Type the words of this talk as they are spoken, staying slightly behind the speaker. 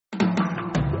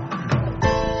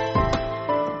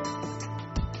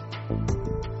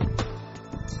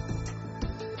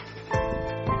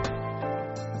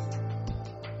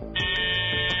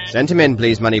Send him in,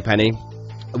 please, Moneypenny.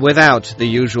 Without the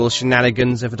usual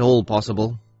shenanigans, if at all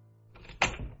possible.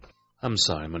 I'm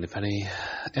sorry, Moneypenny.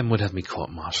 M would have me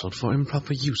court-martialed for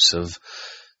improper use of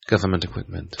government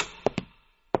equipment.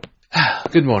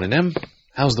 Good morning, M.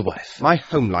 How's the wife? My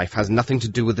home life has nothing to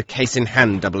do with the case in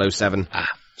hand, 007.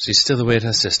 She's still away at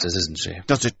her sister's, isn't she?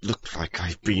 Does it look like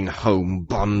I've been home,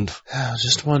 Bond?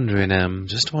 Just wondering, M.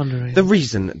 Just wondering. The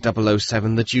reason,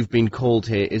 007, that you've been called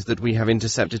here is that we have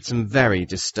intercepted some very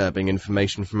disturbing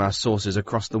information from our sources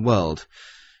across the world.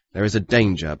 There is a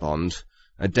danger, Bond.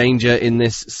 A danger in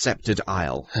this sceptred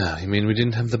isle. You mean we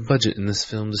didn't have the budget in this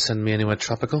film to send me anywhere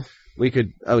tropical? We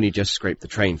could only just scrape the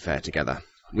train fare together.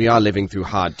 We are living through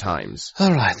hard times.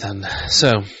 All right, then.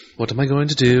 So, what am I going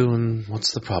to do, and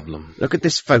what's the problem? Look at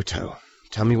this photo.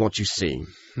 Tell me what you see.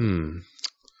 M,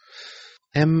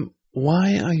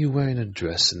 why are you wearing a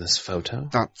dress in this photo?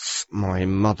 That's my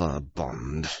mother,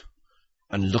 Bond.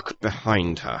 And look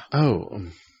behind her. Oh.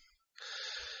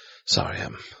 Sorry,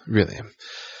 M. Really.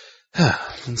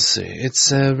 Let's see.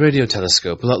 It's a radio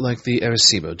telescope, a lot like the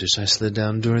Arecibo dish I slid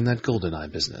down during that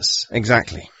GoldenEye business.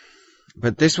 Exactly.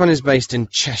 But this one is based in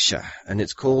Cheshire, and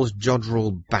it's called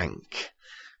Jodrell Bank.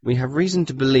 We have reason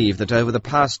to believe that over the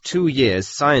past 2 years,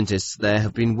 scientists there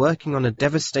have been working on a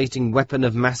devastating weapon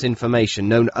of mass information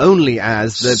known only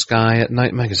as the... Sky at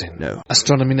Night magazine? No.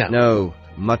 Astronomy Now? No,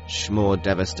 much more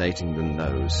devastating than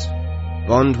those.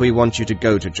 Bond, we want you to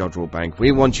go to Jodrell Bank.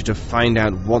 We want you to find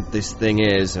out what this thing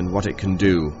is and what it can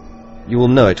do. You will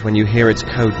know it when you hear its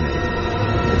code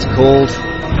name. It's called...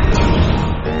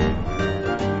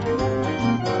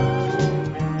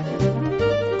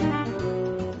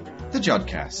 The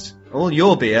Jodcast. All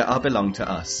your beer are belong to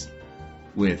us.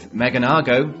 With Megan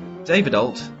Argo, David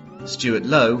Alt, Stuart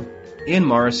Lowe, Ian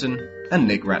Morrison, and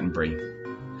Nick Rattenbury.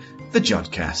 The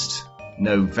Jodcast.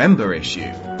 November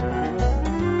issue.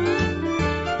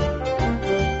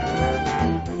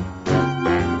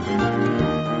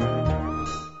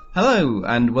 Hello,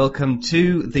 and welcome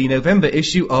to the November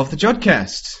issue of the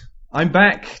Jodcast. I'm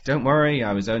back. Don't worry,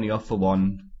 I was only off for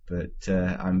one, but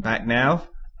I'm back now,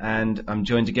 and I'm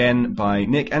joined again by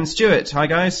Nick and Stuart. Hi,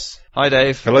 guys. Hi,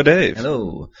 Dave. Hello, Dave.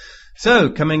 Hello. So,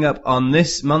 coming up on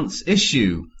this month's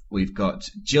issue, we've got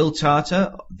Jill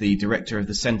Tarter, the director of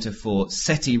the Centre for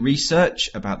SETI Research,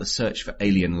 about the search for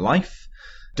alien life.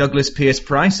 Douglas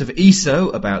Pearce-Price of ESO,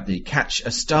 about the Catch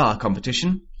a Star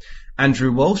competition.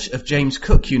 Andrew Walsh of James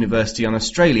Cook University on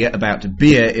Australia about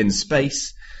beer in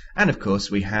space. And of course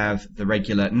we have the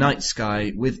regular Night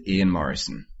Sky with Ian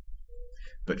Morrison.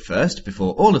 But first,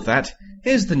 before all of that,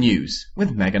 here's the news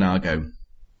with Megan Argo.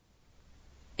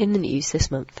 In the news this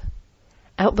month,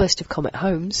 outburst of comet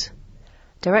Holmes,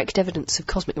 direct evidence of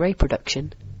cosmic ray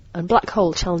production, and black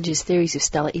hole challenges theories of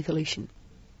stellar evolution.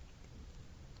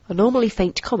 A normally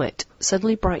faint comet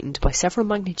suddenly brightened by several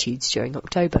magnitudes during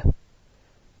October.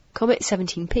 Comet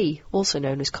 17P, also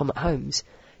known as Comet Holmes,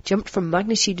 jumped from a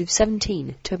magnitude of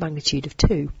 17 to a magnitude of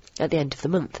 2 at the end of the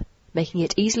month, making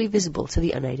it easily visible to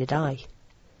the unaided eye.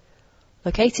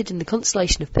 Located in the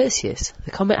constellation of Perseus,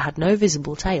 the comet had no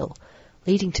visible tail,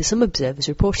 leading to some observers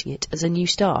reporting it as a new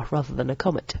star rather than a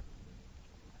comet.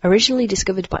 Originally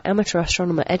discovered by amateur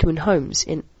astronomer Edwin Holmes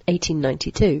in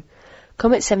 1892,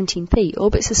 Comet 17P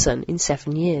orbits the Sun in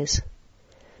 7 years.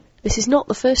 This is not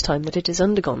the first time that it has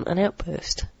undergone an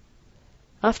outburst.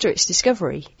 After its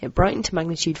discovery, it brightened to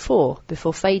magnitude 4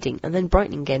 before fading and then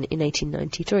brightening again in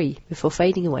 1893 before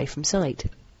fading away from sight.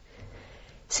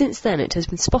 Since then it has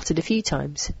been spotted a few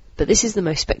times, but this is the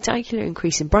most spectacular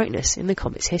increase in brightness in the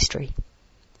comet's history.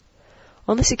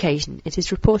 On this occasion, it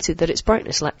is reported that its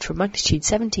brightness leapt from magnitude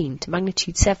 17 to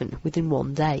magnitude 7 within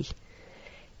 1 day.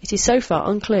 It is so far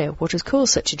unclear what has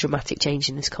caused such a dramatic change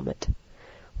in this comet.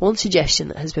 One suggestion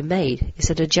that has been made is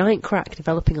that a giant crack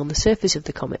developing on the surface of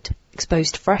the comet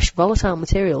exposed fresh volatile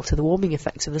material to the warming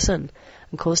effects of the Sun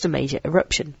and caused a major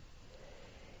eruption.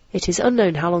 It is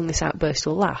unknown how long this outburst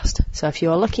will last, so if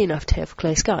you are lucky enough to have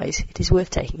clear skies, it is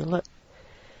worth taking a look.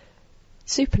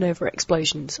 Supernova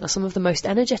explosions are some of the most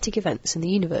energetic events in the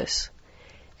universe.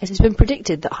 It has been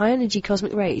predicted that high-energy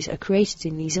cosmic rays are created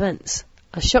in these events.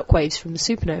 As shockwaves from the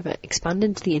supernova expand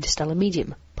into the interstellar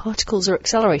medium, particles are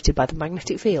accelerated by the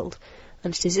magnetic field,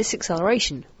 and it is this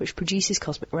acceleration which produces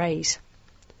cosmic rays.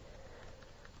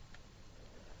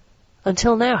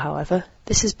 Until now, however,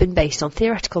 this has been based on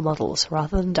theoretical models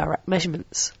rather than direct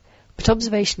measurements, but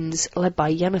observations led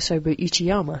by Yanosobu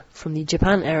Uchiyama from the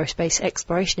Japan Aerospace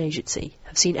Exploration Agency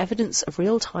have seen evidence of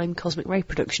real-time cosmic ray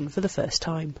production for the first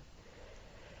time.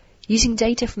 Using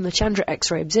data from the Chandra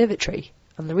X-ray Observatory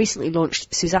and the recently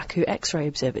launched Suzaku X-ray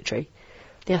Observatory,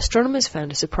 the astronomers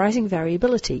found a surprising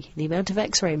variability in the amount of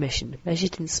X-ray emission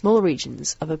measured in small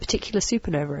regions of a particular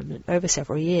supernova remnant over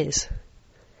several years.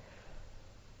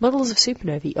 Models of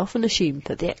supernovae often assume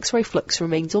that the X-ray flux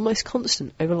remains almost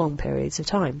constant over long periods of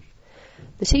time.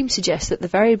 The team suggests that the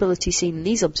variability seen in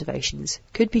these observations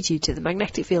could be due to the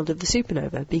magnetic field of the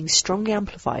supernova being strongly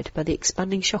amplified by the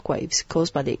expanding shock waves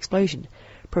caused by the explosion,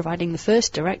 providing the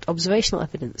first direct observational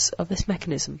evidence of this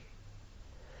mechanism.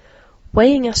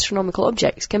 Weighing astronomical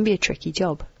objects can be a tricky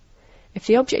job. If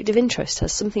the object of interest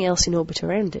has something else in orbit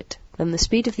around it, then the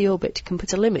speed of the orbit can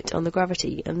put a limit on the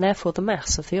gravity and therefore the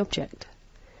mass of the object.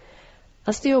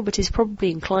 As the orbit is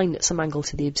probably inclined at some angle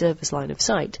to the observer's line of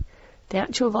sight, the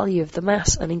actual value of the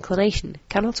mass and inclination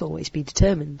cannot always be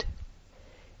determined.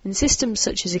 In systems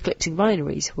such as eclipsing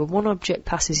binaries, where one object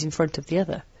passes in front of the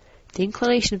other, the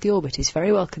inclination of the orbit is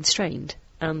very well constrained,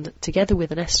 and, together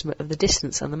with an estimate of the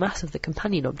distance and the mass of the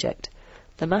companion object,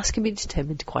 the mass can be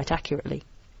determined quite accurately.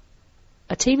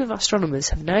 A team of astronomers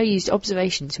have now used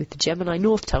observations with the Gemini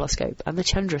North telescope and the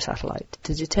Chandra satellite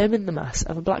to determine the mass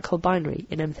of a black hole binary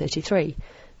in M33,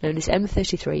 known as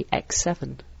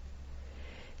M33X7.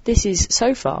 This is,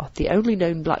 so far, the only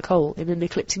known black hole in an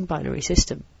eclipsing binary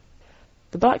system.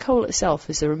 The black hole itself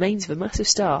is the remains of a massive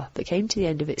star that came to the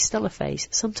end of its stellar phase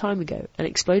some time ago and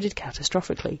exploded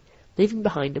catastrophically, leaving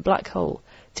behind a black hole,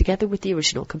 together with the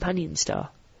original companion star.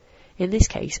 In this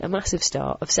case, a massive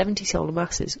star of 70 solar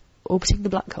masses, orbiting the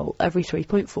black hole every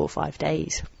 3.45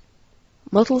 days.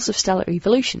 Models of stellar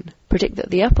evolution predict that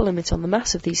the upper limit on the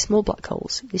mass of these small black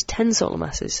holes is 10 solar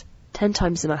masses, 10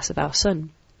 times the mass of our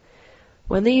Sun.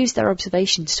 When they used their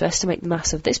observations to estimate the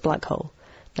mass of this black hole,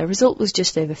 their result was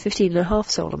just over 15.5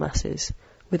 solar masses,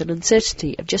 with an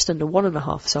uncertainty of just under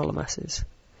 1.5 solar masses.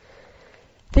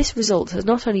 This result has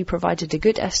not only provided a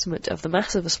good estimate of the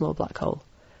mass of a small black hole,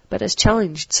 but has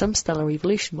challenged some stellar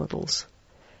evolution models.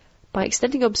 By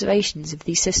extending observations of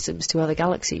these systems to other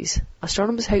galaxies,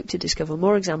 astronomers hope to discover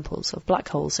more examples of black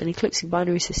holes in eclipsing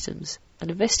binary systems and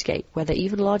investigate whether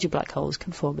even larger black holes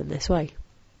can form in this way.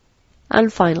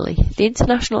 And finally, the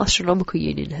International Astronomical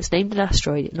Union has named an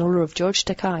asteroid in honour of George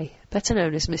Takei, better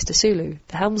known as Mr. Sulu,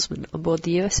 the helmsman on board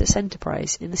the USS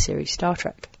Enterprise in the series Star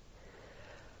Trek.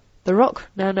 The rock,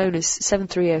 now known as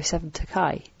 7307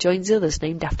 Takei, joins others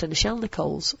named after Nichelle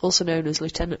Nichols, also known as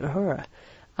Lieutenant Uhura,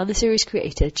 and the series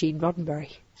creator Gene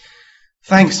Roddenberry.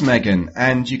 Thanks, Megan,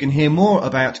 and you can hear more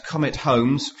about Comet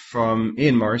Holmes from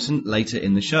Ian Morrison later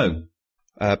in the show.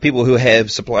 People who have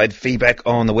supplied feedback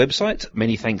on the website,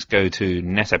 many thanks go to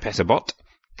Nata Passabot,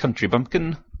 Country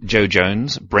Bumpkin, Joe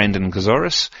Jones, Brandon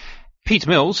Kazoris, Pete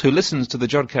Mills, who listens to the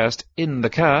Jodcast in the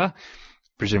car,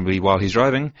 presumably while he's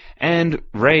driving, and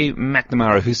Ray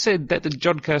McNamara, who said that the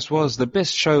Jodcast was the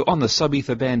best show on the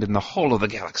sub-ether band in the whole of the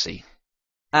galaxy.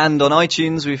 And on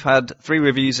iTunes, we've had 3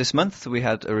 reviews this month. We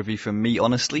had a review from Me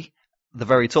Honestly, The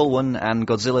Very Tall One, and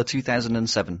Godzilla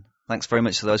 2007. Thanks very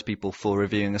much to those people for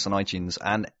reviewing us on iTunes.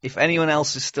 And if anyone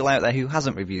else is still out there who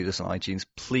hasn't reviewed us on iTunes,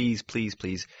 please, please,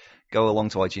 please go along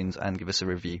to iTunes and give us a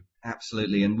review.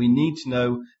 Absolutely, and we need to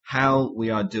know how we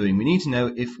are doing. We need to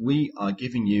know if we are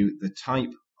giving you the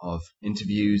type of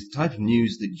interviews, the type of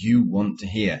news that you want to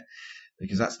hear,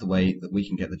 because that's the way that we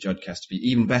can get the Jodcast to be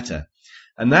even better.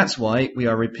 And that's why we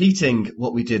are repeating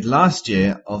what we did last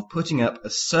year of putting up a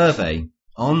survey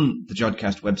on the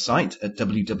Jodcast website at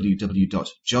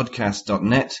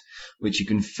www.jodcast.net, which you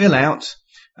can fill out,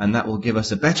 and that will give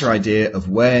us a better idea of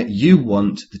where you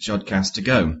want the Jodcast to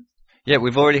go. Yeah,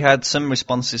 we've already had some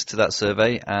responses to that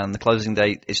survey, and the closing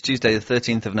date is Tuesday the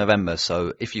 13th of November,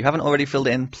 so if you haven't already filled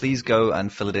it in, please go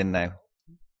and fill it in now.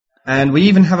 And we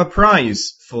even have a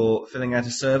prize for filling out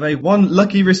a survey. One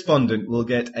lucky respondent will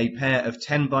get a pair of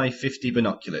 10 by 50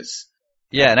 binoculars.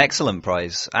 Yeah, an excellent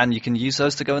prize, and you can use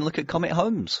those to go and look at Comet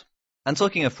Holmes. And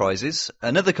talking of prizes,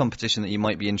 another competition that you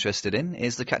might be interested in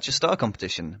is the Catch a Star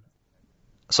competition.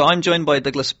 So I'm joined by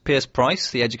Douglas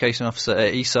Pearce-Price, the Education Officer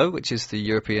at ESO, which is the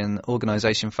European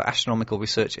Organisation for Astronomical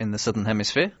Research in the Southern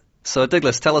Hemisphere. So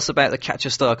Douglas, tell us about the Catch a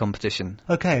Star competition.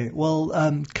 Okay,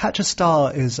 well, Catch a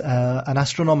Star is an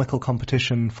astronomical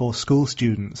competition for school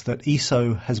students that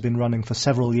ESO has been running for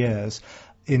several years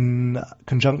in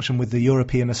conjunction with the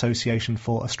European Association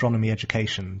for Astronomy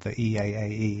Education, the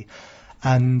EAAE.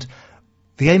 And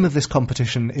the aim of this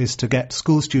competition is to get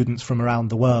school students from around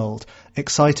the world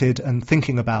excited and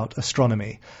thinking about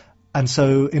astronomy. And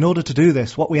so in order to do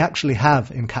this, what we actually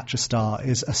have in Catch a Star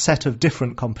is a set of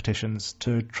different competitions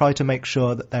to try to make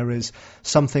sure that there is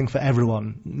something for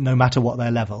everyone, no matter what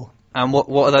their level. And what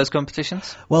are those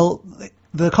competitions? Well,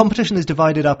 the competition is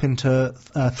divided up into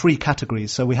 3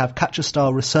 categories. So we have Catch a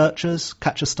Star researchers,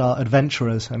 Catch a Star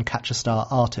adventurers, and Catch a Star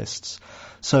artists.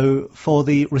 So for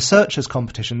the researchers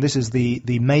competition, this is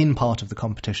the main part of the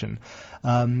competition,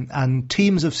 and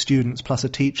teams of students plus a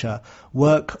teacher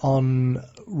work on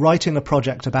writing a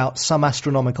project about some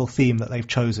astronomical theme that they've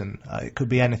chosen. It could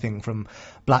be anything from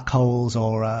black holes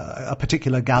or a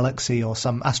particular galaxy or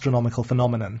some astronomical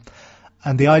phenomenon.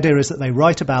 And the idea is that they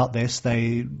write about this,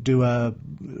 they do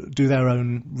their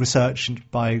own research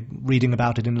by reading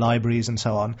about it in libraries and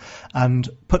so on, and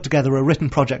put together a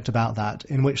written project about that,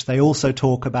 in which they also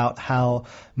talk about how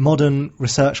modern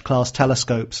research class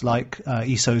telescopes like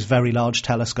ESO's Very Large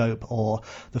Telescope or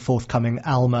the forthcoming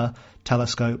ALMA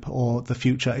telescope or the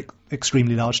future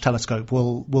Extremely Large Telescope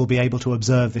will be able to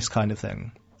observe this kind of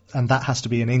thing. And that has to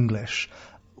be in English.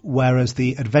 Whereas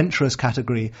the adventurers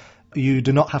category, you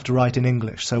do not have to write in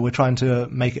English, so we're trying to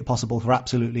make it possible for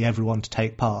absolutely everyone to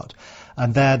take part.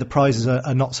 And there the prizes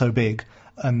are not so big,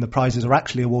 and the prizes are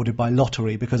actually awarded by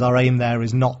lottery, because our aim there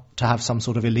is not to have some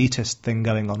sort of elitist thing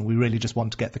going on. We really just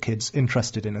want to get the kids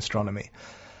interested in astronomy.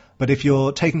 But if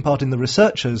you're taking part in the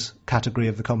researchers category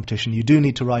of the competition, you do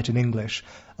need to write in English,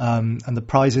 and the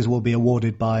prizes will be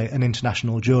awarded by an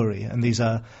international jury. And these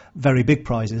are very big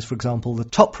prizes. For example, the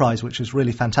top prize, which is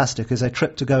really fantastic, is a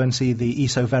trip to go and see the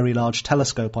ESO Very Large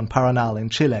Telescope on Paranal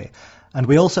in Chile. And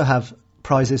we also have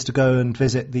prizes to go and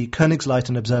visit the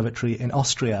Königsleiten Observatory in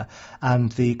Austria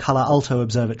and the Cala Alto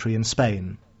Observatory in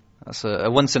Spain. That's a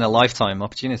once-in-a-lifetime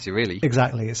opportunity, really.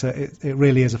 Exactly. It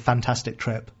really is a fantastic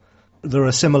trip. There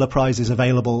are similar prizes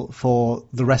available for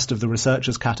the rest of the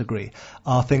researchers category,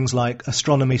 are things like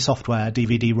astronomy software,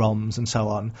 DVD-ROMs and so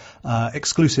on,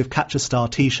 exclusive Catch a Star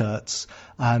t-shirts,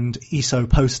 and ESO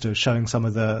posters showing some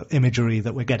of the imagery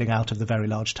that we're getting out of the Very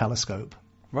Large Telescope.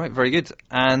 Right, very good.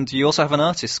 And you also have an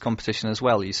artists competition as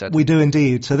well, you said. We do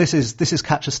indeed. So this is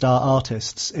Catch a Star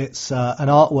Artists. It's an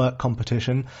artwork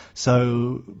competition.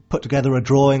 So put together a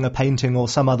drawing, a painting, or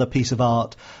some other piece of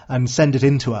art and send it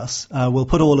in to us. We'll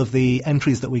put all of the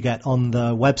entries that we get on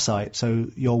the website, so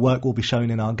your work will be shown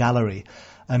in our gallery.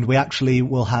 And we actually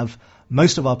will have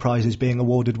most of our prizes being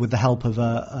awarded with the help of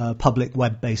a public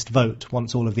web-based vote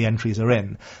once all of the entries are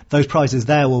in. Those prizes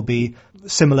there will be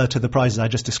similar to the prizes I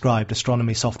just described,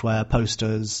 astronomy software,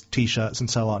 posters, t-shirts and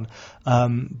so on.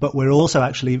 But we're also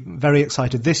actually very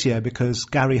excited this year because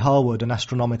Gary Harwood, an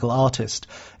astronomical artist,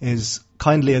 is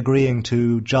kindly agreeing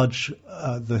to judge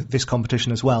this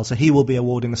competition as well. So he will be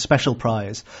awarding a special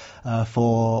prize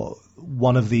for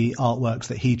one of the artworks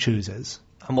that he chooses.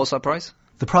 And what's that prize?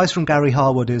 The prize from Gary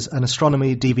Harwood is an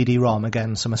astronomy DVD-ROM,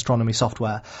 again, some astronomy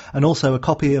software, and also a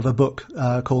copy of a book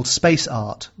called Space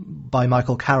Art by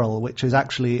Michael Carroll, which is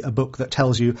actually a book that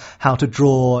tells you how to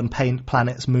draw and paint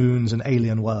planets, moons, and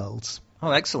alien worlds.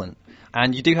 Oh, excellent.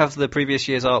 And you do have the previous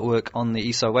year's artwork on the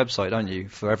ESO website, don't you,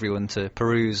 for everyone to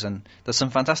peruse, and there's some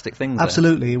fantastic things there.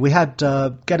 Absolutely. We had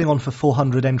getting on for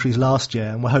 400 entries last year,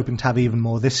 and we're hoping to have even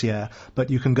more this year. But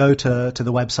you can go to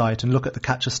the website and look at the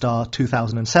Catch a Star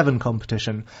 2007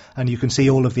 competition, and you can see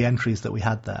all of the entries that we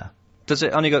had there. Does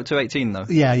it only go up to 18, though?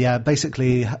 Yeah.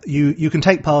 Basically, you can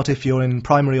take part if you're in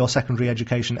primary or secondary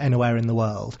education anywhere in the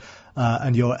world.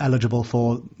 And you're eligible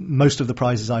for most of the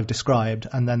prizes I've described,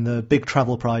 and then the big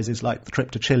travel prizes like the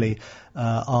trip to Chile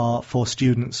are for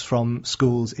students from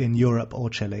schools in Europe or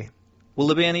Chile. Will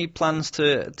there be any plans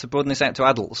to broaden this out to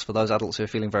adults, for those adults who are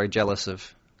feeling very jealous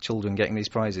of children getting these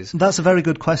prizes? That's a very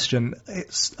good question.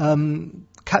 It's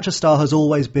Catch a Star has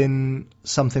always been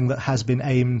something that has been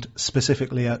aimed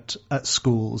specifically at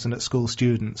schools and at school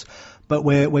students. But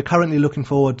we're currently looking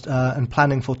forward and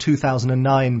planning for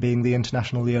 2009 being the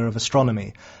International Year of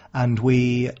Astronomy. And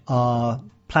we are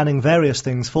planning various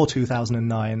things for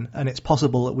 2009, and it's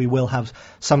possible that we will have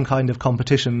some kind of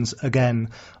competitions again,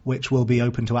 which will be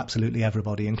open to absolutely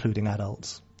everybody, including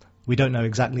adults. We don't know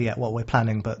exactly yet what we're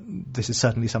planning, but this is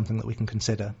certainly something that we can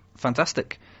consider.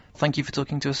 Fantastic. Thank you for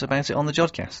talking to us about it on the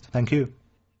Jodcast. Thank you.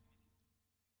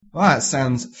 Well, that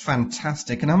sounds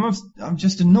fantastic, and I'm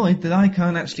just annoyed that I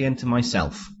can't actually enter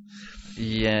myself.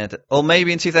 Yeah, or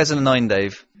maybe in 2009,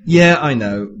 Dave. Yeah, I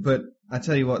know, but I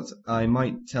tell you what, I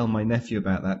might tell my nephew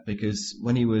about that, because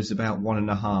when he was about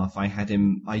 1.5, I had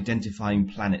him identifying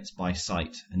planets by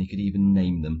sight, and he could even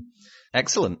name them.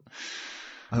 Excellent.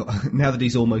 Oh, now that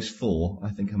he's almost 4, I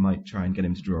think I might try and get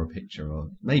him to draw a picture, or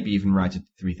maybe even write a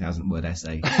 3,000-word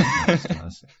essay.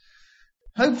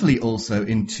 Hopefully also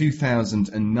in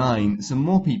 2009, some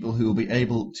more people who will be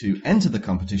able to enter the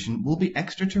competition will be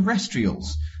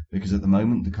extra-terrestrials, because at the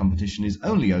moment the competition is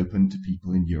only open to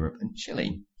people in Europe and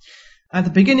Chile. At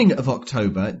the beginning of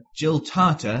October, Jill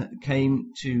Tarter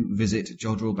came to visit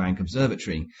Jodrell Bank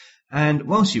Observatory, and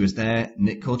while she was there,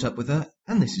 Nick caught up with her,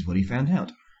 and this is what he found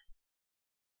out.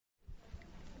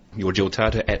 You're Jill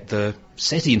Tarter at the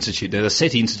SETI Institute. Now, the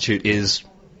SETI Institute is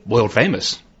world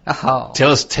famous. Oh.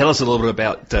 Tell us a little bit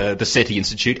about the SETI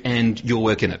Institute and your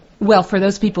work in it. Well, for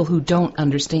those people who don't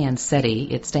understand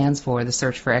SETI, it stands for the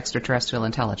Search for Extraterrestrial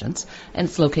Intelligence, and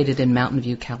it's located in Mountain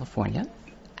View, California.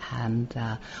 And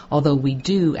although we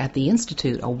do at the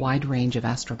Institute a wide range of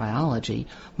astrobiology,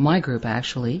 my group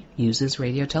actually uses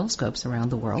radio telescopes around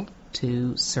the world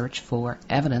to search for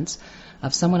evidence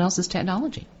of someone else's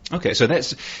technology. Okay, so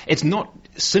it's not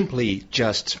simply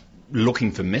just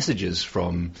looking for messages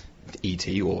from ET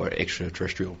or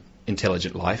extraterrestrial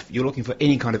intelligent life. You're looking for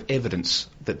any kind of evidence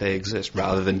that they exist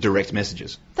rather than direct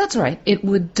messages. That's right. It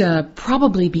would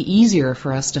probably be easier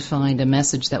for us to find a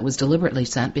message that was deliberately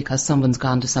sent because someone's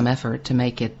gone to some effort to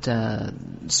make it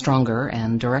stronger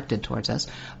and directed towards us.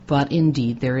 But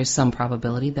indeed, there is some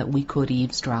probability that we could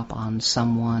eavesdrop on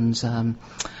someone's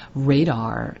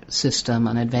radar system,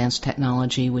 an advanced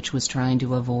technology which was trying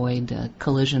to avoid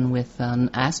collision with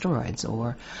asteroids,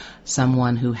 or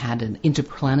someone who had an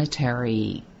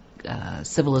interplanetary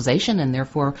civilization and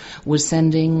therefore was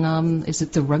sending, is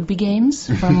it the rugby games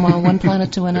from one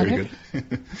planet to another?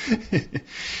 Very good.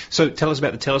 So tell us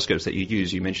about the telescopes that you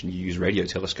use. You mentioned you use radio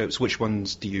telescopes. Which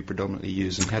ones do you predominantly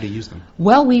use and how do you use them?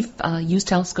 Well, we've used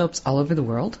telescopes all over the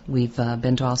world. We've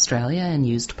been to Australia and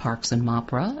used Parkes and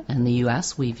MOPRA. In the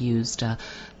U.S., we've used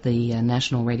the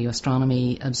National Radio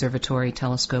Astronomy Observatory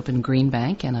telescope in Green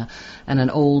Bank and an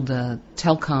old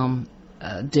Telcom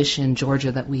dish in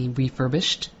Georgia that we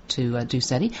refurbished to do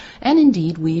SETI. And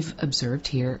indeed, we've observed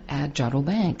here at Jodrell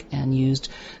Bank and used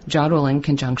Jodrell in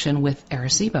conjunction with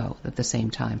Arecibo at the same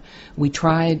time. We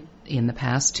tried in the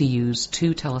past to use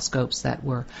two telescopes that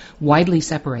were widely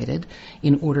separated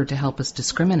in order to help us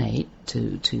discriminate,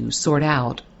 to sort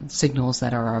out signals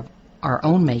that are of our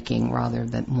own making rather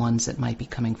than ones that might be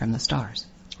coming from the stars.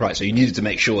 Right, so you needed to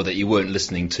make sure that you weren't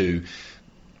listening to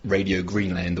Radio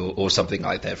Greenland or something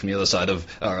like that from the other side of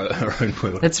our own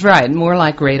world. That's right, more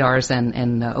like radars and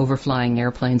overflying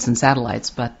airplanes and satellites.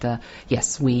 But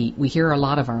yes, we hear a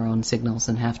lot of our own signals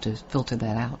and have to filter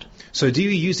that out. So do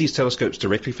you use these telescopes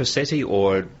directly for SETI,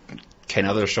 or can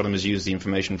other astronomers use the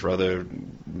information for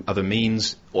other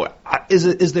means? Or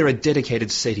is there a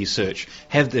dedicated SETI search?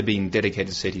 Have there been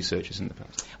dedicated SETI searches in the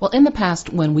past? Well, in the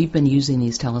past, when we've been using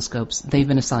these telescopes, they've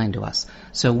been assigned to us.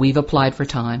 So we've applied for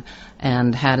time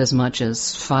and had as much as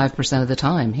 5% of the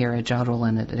time here at Jodrell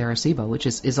and at Arecibo, which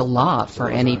is a lot for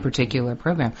any particular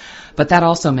program. But that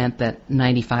also meant that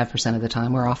 95% of the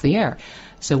time we're off the air.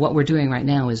 So what we're doing right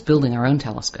now is building our own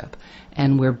telescope.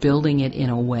 And we're building it in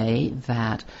a way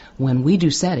that when we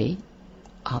do SETI,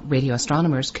 radio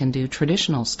astronomers can do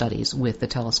traditional studies with the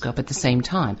telescope at the same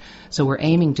time. So we're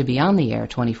aiming to be on the air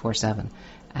 24/7.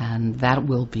 And that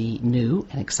will be new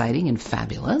and exciting and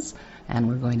fabulous. And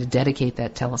we're going to dedicate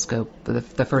that telescope,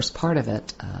 the first part of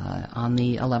it, on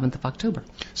the 11th of October.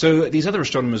 So these other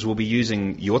astronomers will be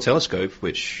using your telescope,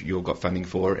 which you've got funding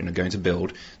for and are going to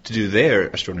build, to do their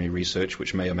astronomy research,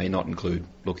 which may or may not include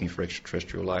looking for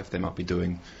extraterrestrial life. They might be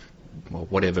doing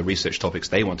whatever research topics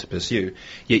they want to pursue.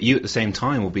 Yet you, at the same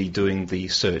time, will be doing the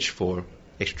search for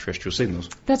extraterrestrial signals.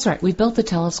 That's right. We built the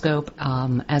telescope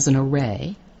as an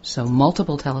array. So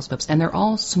multiple telescopes, and they're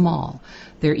all small.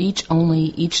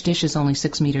 Each dish is only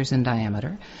 6 meters in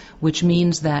diameter, which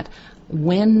means that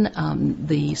when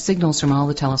the signals from all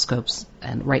the telescopes,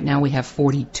 and right now we have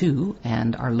 42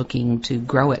 and are looking to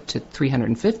grow it to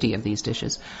 350 of these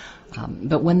dishes,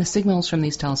 but when the signals from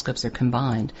these telescopes are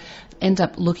combined, end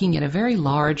up looking at a very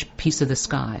large piece of the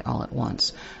sky all at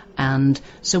once. And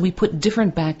so we put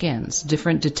different back ends,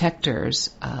 different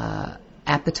detectors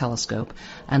at the telescope.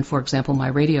 And for example, my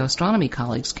radio astronomy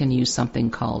colleagues can use something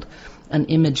called an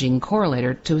imaging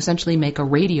correlator to essentially make a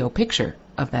radio picture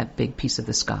of that big piece of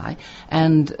the sky.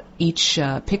 And each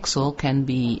pixel can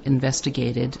be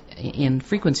investigated in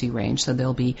frequency range, so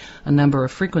there'll be a number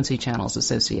of frequency channels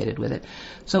associated with it.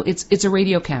 So it's a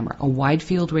radio camera, a wide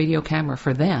field radio camera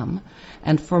for them.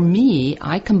 And for me,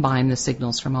 I combine the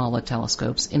signals from all the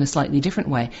telescopes in a slightly different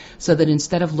way, so that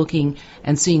instead of looking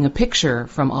and seeing a picture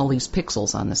from all these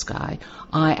pixels on the sky,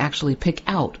 I actually pick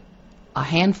out a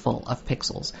handful of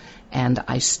pixels, and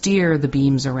I steer the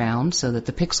beams around so that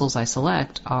the pixels I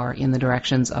select are in the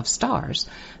directions of stars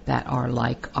that are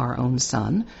like our own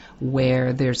sun,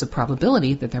 where there's a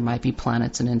probability that there might be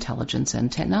planets and intelligence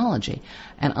and technology.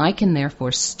 And I can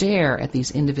therefore stare at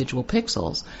these individual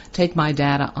pixels, take my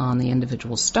data on the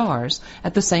individual stars.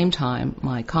 At the same time,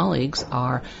 my colleagues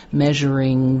are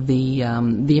measuring the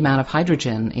amount of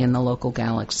hydrogen in the local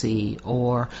galaxy,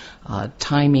 or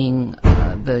timing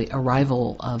the arrival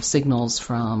arrival of signals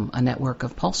from a network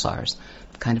of pulsars,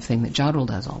 the kind of thing that Jodrell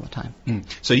does all the time.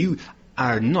 So you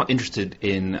are not interested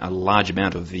in a large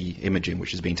amount of the imaging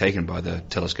which is being taken by the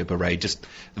telescope array, just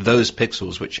those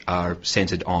pixels which are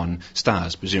centered on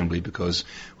stars, presumably because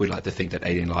we'd like to think that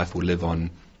alien life will live on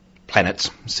planets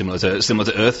similar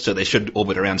to Earth, so they should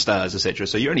orbit around stars, etc.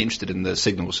 So you're only interested in the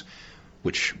signals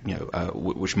which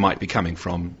which might be coming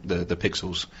from the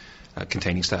pixels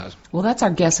containing stars. Well, that's our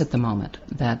guess at the moment,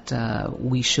 that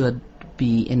we should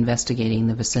be investigating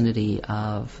the vicinity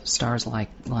of stars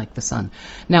like the Sun.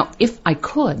 Now, if I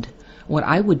could, what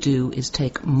I would do is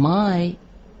take my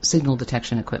signal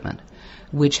detection equipment,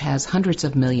 which has hundreds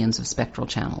of millions of spectral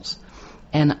channels,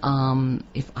 and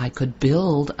if I could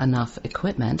build enough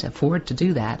equipment, afford to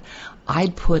do that,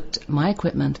 I'd put my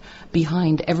equipment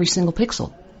behind every single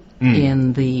pixel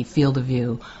in the field of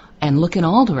view and look in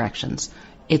all directions.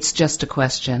 It's just a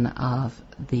question of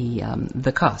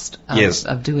the cost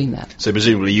of doing that. So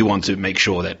presumably you want to make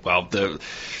sure that,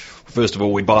 first of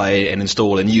all, we buy and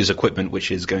install and use equipment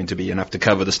which is going to be enough to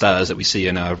cover the stars that we see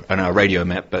in our radio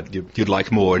map, but you'd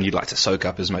like more, and you'd like to soak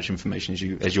up as much information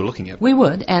as you're looking at. We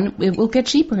would, and it will get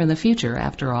cheaper in the future.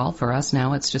 After all, for us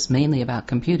now, it's just mainly about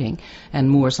computing, and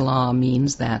Moore's law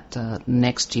means that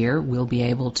next year we'll be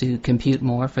able to compute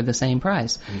more for the same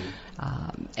price.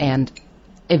 And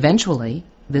eventually,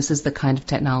 this is the kind of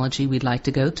technology we'd like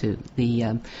to go to.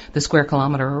 The square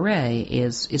kilometer array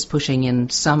is pushing in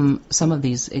some of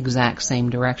these exact same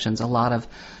directions. A lot of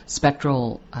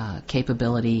spectral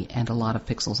capability and a lot of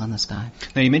pixels on the sky.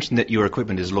 Now, you mentioned that your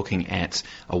equipment is looking at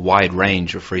a wide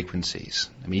range of frequencies.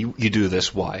 I mean, you do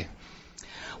this, why?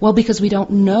 Well, because we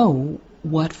don't know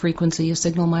what frequency a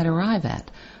signal might arrive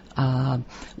at.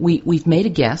 We've made a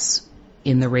guess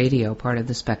in the radio part of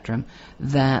the spectrum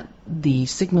that the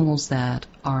signals that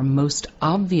are most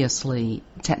obviously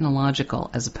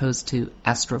technological as opposed to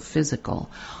astrophysical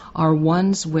are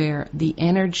ones where the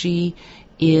energy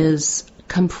is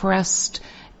compressed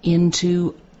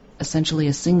into essentially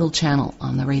a single channel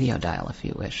on the radio dial, if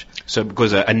you wish. So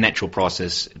because a natural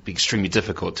process, it'd be extremely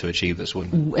difficult to achieve this,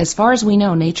 wouldn't it? As far as we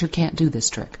know, nature can't do this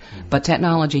trick, but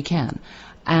technology can.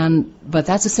 But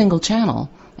that's a single channel,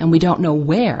 and we don't know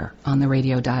where on the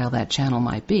radio dial that channel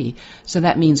might be. So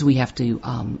that means we have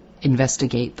to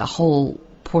investigate the whole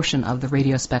portion of the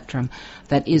radio spectrum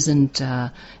that isn't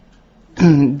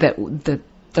that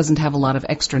doesn't have a lot of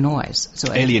extra noise.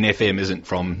 So Alien FM isn't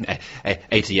from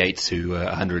 88 to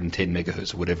 110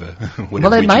 megahertz or whatever.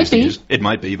 Well, it might be. It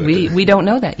might be, but we don't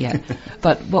know that yet.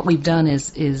 But what we've done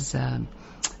is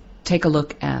take a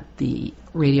look at the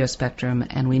radio spectrum,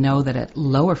 and we know that at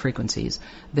lower frequencies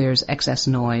there's excess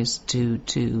noise due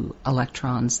to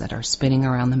electrons that are spinning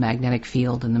around the magnetic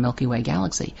field in the Milky Way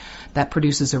galaxy. That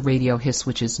produces a radio hiss,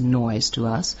 which is noise to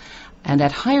us. And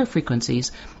at higher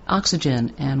frequencies,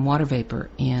 oxygen and water vapor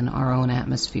in our own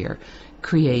atmosphere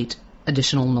create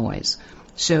additional noise.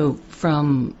 So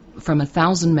from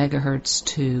 1,000 megahertz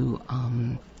to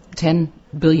 10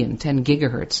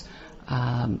 gigahertz,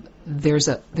 there's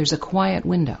a quiet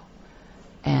window,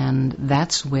 and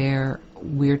that's where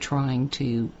we're trying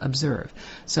to observe.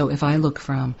 So if I look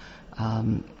from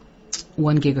 1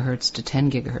 gigahertz to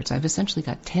 10 gigahertz, I've essentially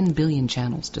got 10 billion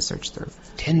channels to search through.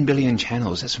 10 billion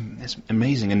channels, that's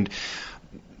amazing. And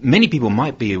many people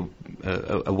might be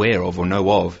aware of or know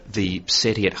of the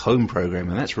SETI at Home program,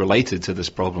 and that's related to this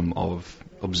problem of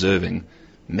observing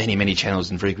many, many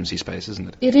channels in frequency space, isn't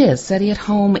it? It is. SETI at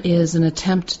Home is an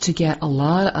attempt to get a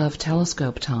lot of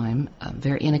telescope time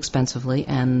very inexpensively,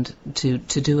 and to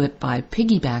do it by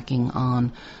piggybacking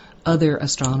on other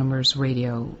astronomers'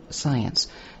 radio science.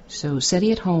 So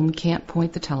SETI at Home can't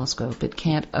point the telescope. It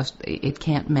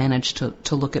can't manage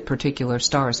to look at particular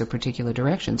stars or particular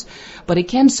directions, but it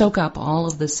can soak up all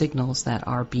of the signals that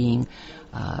are being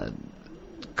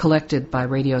collected by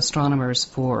radio astronomers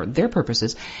for their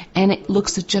purposes, and it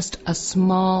looks at just a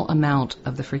small amount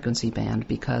of the frequency band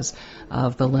because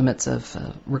of the limits of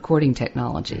recording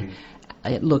technology.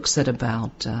 Mm-hmm. It looks at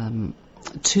about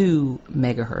 2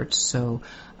 megahertz, so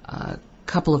a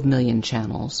couple of million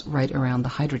channels right around the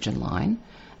hydrogen line,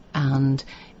 and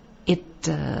it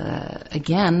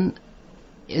again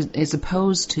is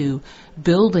opposed to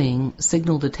building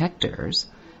signal detectors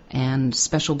and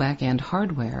special back-end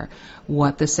hardware.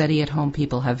 What the SETI at Home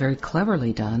people have very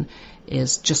cleverly done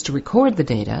is just to record the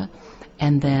data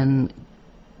and then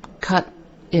cut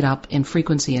it up in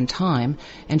frequency and time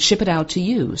and ship it out to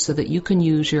you so that you can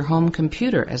use your home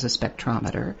computer as a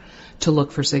spectrometer to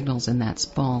look for signals in that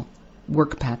small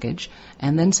work package,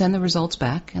 and then send the results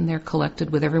back, and they're collected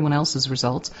with everyone else's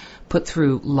results, put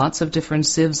through lots of different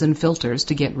sieves and filters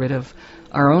to get rid of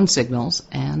our own signals,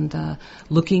 and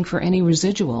looking for any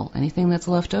residual, anything that's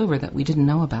left over that we didn't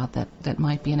know about that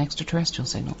might be an extraterrestrial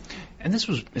signal. And this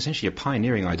was essentially a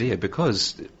pioneering idea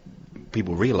because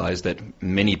people realized that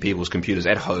many people's computers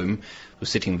at home were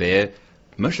sitting there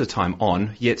most of the time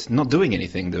on, yet not doing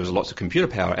anything. There was lots of computer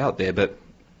power out there, but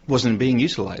wasn't being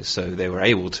utilized. So they were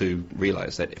able to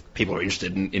realize that if people are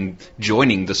interested in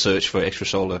joining the search for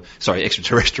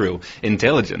extraterrestrial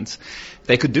intelligence,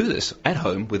 they could do this at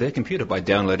home with their computer by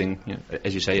downloading,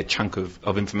 as you say, a chunk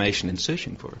of information and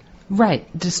searching for it. Right.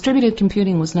 Distributed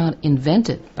computing was not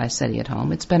invented by SETI at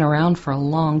home. It's been around for a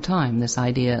long time, this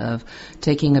idea of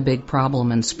taking a big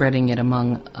problem and spreading it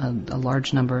among a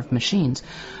large number of machines.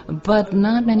 But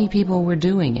not many people were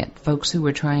doing it. Folks who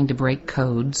were trying to break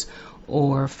codes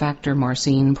or factor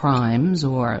Marcine primes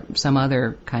or some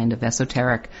other kind of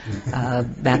esoteric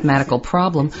mathematical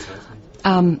problem.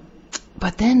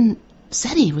 But then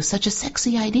SETI was such a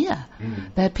sexy idea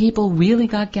that people really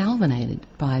got galvanized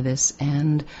by this,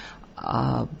 and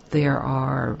there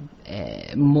are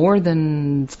more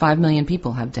than 5 million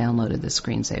people have downloaded this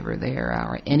screensaver. There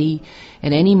are at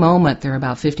any moment there are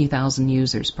about 50,000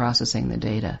 users processing the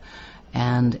data.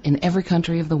 And in every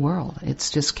country of the world,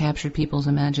 it's just captured people's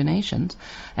imaginations.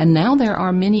 And now there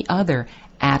are many other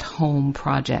at-home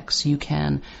projects. You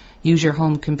can use your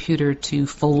home computer to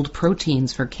fold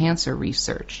proteins for cancer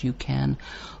research. You can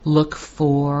look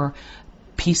for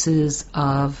pieces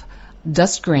of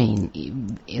dust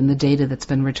grain in the data that's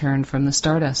been returned from the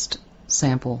Stardust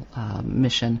sample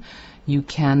mission. You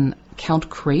can count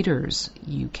craters.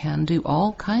 You can do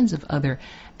all kinds of other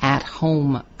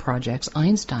at-home projects.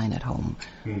 Einstein at home.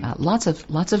 Lots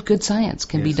of good science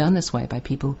can be done this way by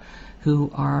people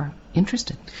who are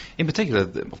interested. In particular,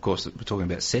 of course, we're talking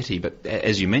about SETI, but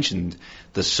as you mentioned,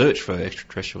 the search for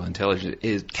extraterrestrial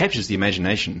intelligence captures the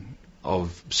imagination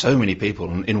of so many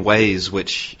people in ways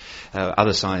which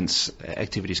other science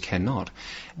activities cannot.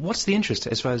 What's the interest,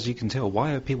 as far as you can tell?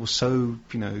 Why are people so,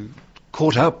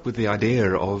 caught up with the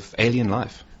idea of alien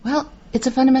life? Well, it's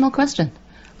a fundamental question.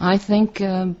 I think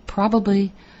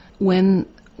probably when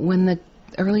the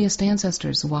earliest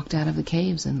ancestors walked out of the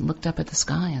caves and looked up at the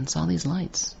sky and saw these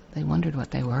lights, they wondered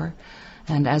what they were.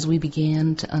 And as we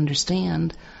began to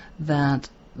understand that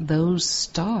those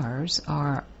stars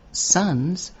are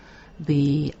suns,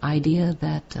 the idea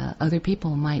that other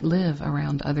people might live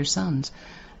around other suns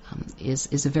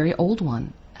is a very old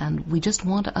one. And we just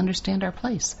want to understand our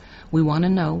place. We want to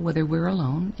know whether we're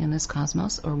alone in this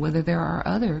cosmos or whether there are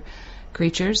other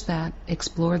creatures that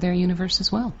explore their universe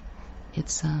as well.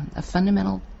 It's a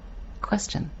fundamental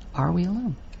question. Are we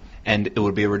alone? And it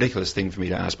would be a ridiculous thing for me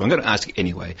to ask, but I'm going to ask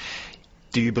anyway.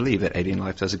 Do you believe that alien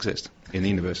life does exist in the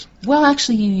universe? Well,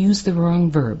 actually, you used the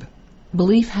wrong verb.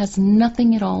 Belief has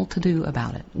nothing at all to do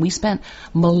about it. We spent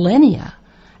millennia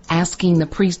asking the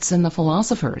priests and the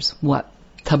philosophers what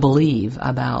to believe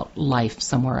about life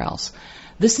somewhere else.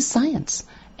 This is science.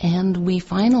 And we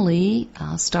finally,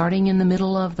 starting in the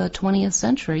middle of the 20th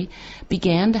century,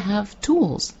 began to have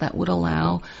tools that would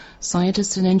allow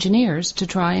scientists and engineers to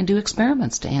try and do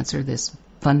experiments to answer this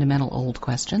fundamental old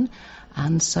question.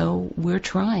 And so we're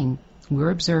trying,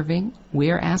 we're observing,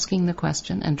 we're asking the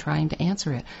question and trying to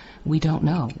answer it. We don't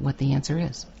know what the answer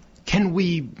is. Can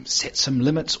we set some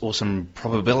limits or some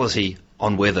probability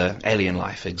on whether alien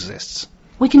life exists?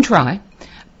 We can try.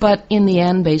 But in the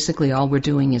end, basically, all we're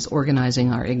doing is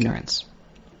organizing our ignorance.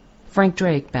 Frank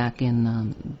Drake, back in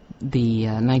the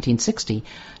 1960,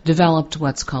 developed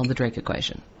what's called the Drake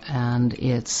equation, and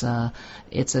it's a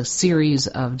series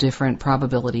of different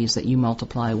probabilities that you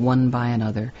multiply one by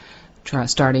another,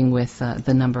 starting with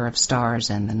the number of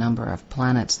stars and the number of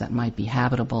planets that might be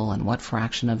habitable, and what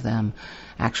fraction of them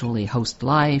actually host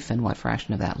life, and what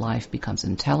fraction of that life becomes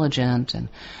intelligent, and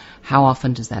how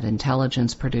often does that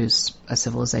intelligence produce a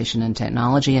civilization and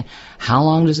technology, and how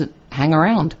long does it hang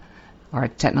around? Are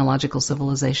technological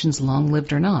civilizations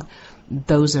long-lived or not?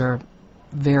 Those are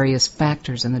various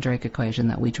factors in the Drake equation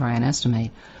that we try and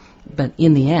estimate. But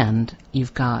in the end,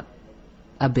 you've got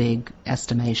a big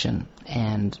estimation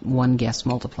and one guess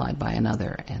multiplied by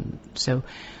another. And so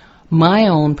my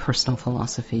own personal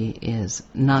philosophy is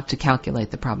not to calculate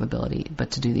the probability,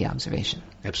 but to do the observation.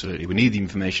 Absolutely. We need the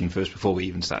information first before we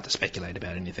even start to speculate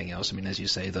about anything else. I mean, as you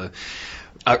say,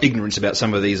 our ignorance about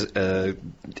some of these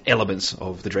elements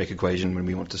of the Drake equation when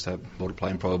we want to start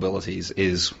multiplying probabilities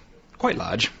is quite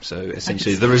large. So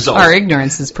essentially the result... Our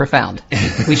ignorance is profound.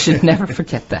 We should never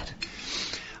forget that.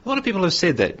 A lot of people have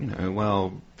said that,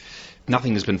 well,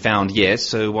 nothing has been found yet,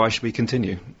 so why should we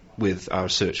continue? with our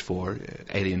search for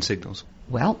alien signals?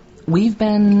 Well, we've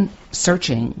been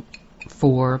searching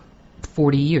for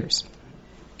 40 years.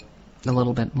 A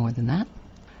little bit more than that.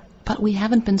 But we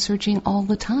haven't been searching all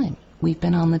the time. We've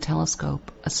been on the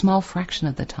telescope a small fraction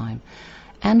of the time.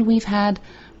 And we've had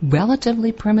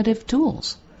relatively primitive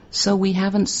tools. So we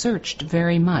haven't searched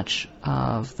very much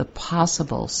of the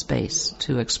possible space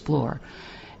to explore.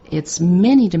 It's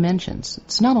many dimensions.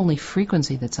 It's not only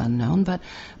frequency that's unknown,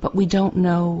 but we don't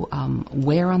know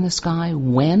where on the sky,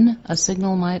 when a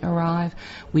signal might arrive.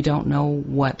 We don't know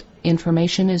what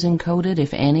information is encoded,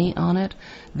 if any, on it.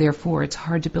 Therefore, it's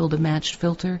hard to build a matched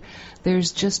filter.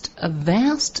 There's just a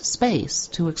vast space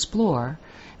to explore,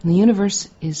 and the universe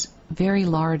is very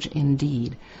large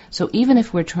indeed. So even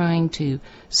if we're trying to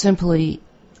simply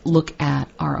look at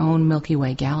our own Milky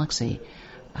Way galaxy,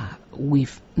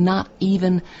 we've not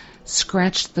even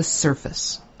scratched the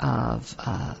surface of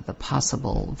the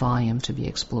possible volume to be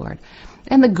explored.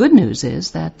 And the good news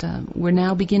is that we're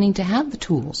now beginning to have the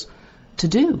tools to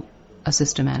do a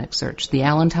systematic search. The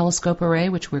Allen Telescope Array,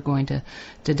 which we're going to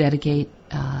dedicate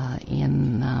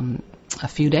in a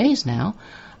few days now,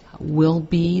 will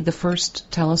be the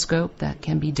first telescope that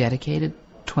can be dedicated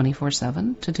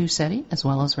 24/7 to do SETI as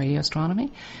well as radio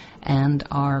astronomy. And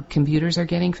our computers are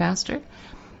getting faster.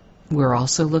 We're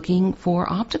also looking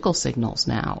for optical signals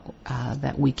now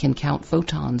that we can count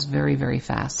photons very, very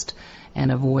fast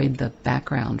and avoid the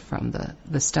background from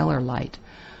the stellar light.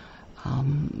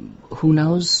 Who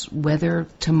knows whether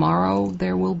tomorrow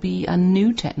there will be a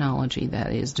new technology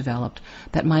that is developed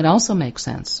that might also make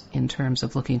sense in terms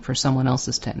of looking for someone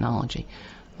else's technology.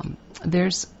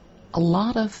 There's a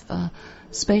lot of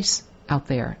space out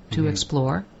there to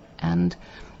explore, and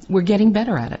we're getting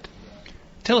better at it.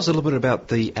 Tell us a little bit about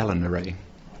the Allen Array.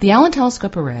 The Allen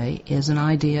Telescope Array is an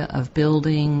idea of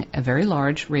building a very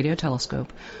large radio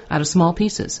telescope out of small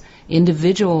pieces,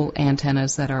 individual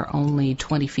antennas that are only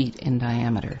 20 feet in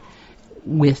diameter.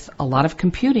 With a lot of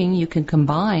computing, you can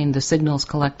combine the signals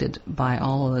collected by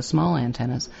all of the small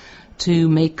antennas to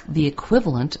make the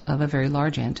equivalent of a very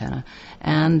large antenna.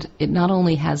 And it not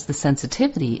only has the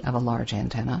sensitivity of a large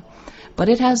antenna, but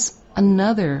it has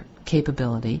another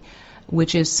capability,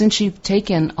 which is, since you've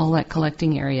taken all that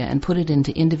collecting area and put it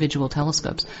into individual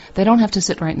telescopes, they don't have to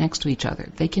sit right next to each other.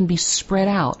 They can be spread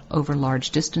out over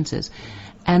large distances.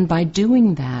 And by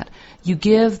doing that, you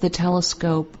give the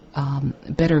telescope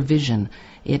better vision.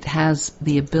 It has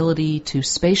the ability to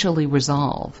spatially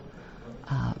resolve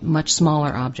much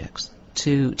smaller objects,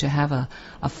 to have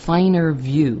a finer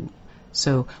view.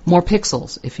 So more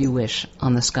pixels, if you wish,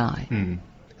 on the sky.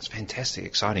 It's fantastic,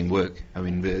 exciting work. I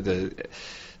mean,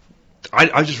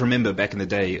 I just remember back in the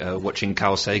day watching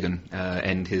Carl Sagan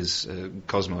and his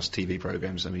Cosmos TV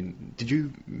programs. I mean, did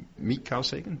you meet Carl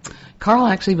Sagan? Carl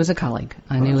actually was a colleague.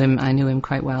 I knew him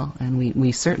quite well, and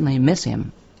we certainly miss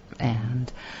him.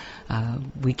 And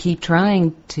we keep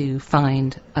trying to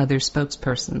find other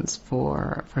spokespersons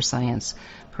for science,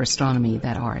 for astronomy,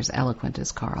 that are as eloquent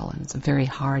as Carl. And it's a very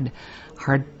hard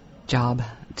job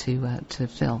to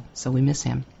fill. So we miss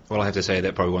him. Well, I have to say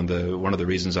that probably one of the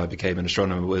reasons I became an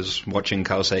astronomer was watching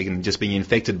Carl Sagan and just being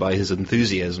infected by his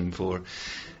enthusiasm for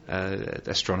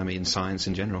astronomy and science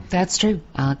in general. That's true.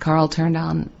 Carl turned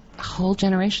on a whole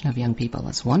generation of young people.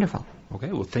 It's wonderful.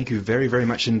 Okay, well, thank you very, very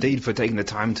much indeed for taking the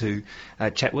time to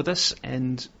chat with us,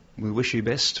 and we wish you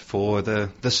best for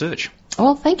the search.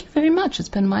 Well, thank you very much. It's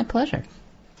been my pleasure.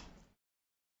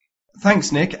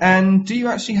 Thanks, Nick. And do you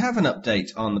actually have an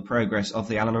update on the progress of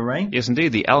the Allen Array? Yes,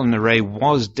 indeed. The Allen Array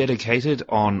was dedicated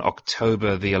on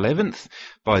October the 11th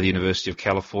by the University of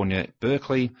California at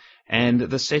Berkeley and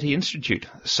the SETI Institute.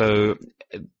 So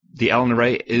the Allen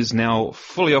Array is now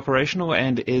fully operational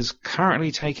and is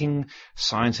currently taking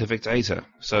scientific data.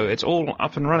 So it's all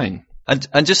up and running.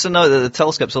 And just to note that the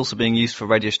telescope's also being used for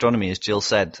radio astronomy, as Jill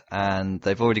said, and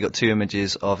they've already got 2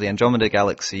 images of the Andromeda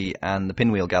Galaxy and the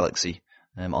Pinwheel Galaxy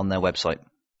on their website.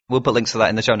 We'll put links to that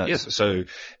in the show notes. Yes, so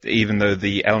even though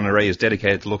the Allen Array is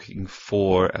dedicated to looking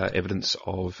for evidence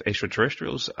of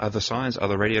extraterrestrials,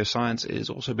 other radio science is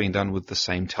also being done with the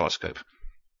same telescope.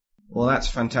 Well, that's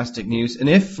fantastic news. And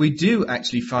if we do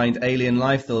actually find alien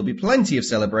life, there will be plenty of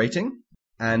celebrating.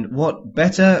 And what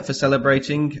better for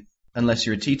celebrating, unless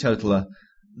you're a teetotaler,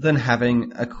 than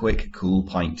having a quick, cool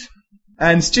pint.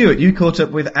 And Stuart, you caught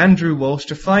up with Andrew Walsh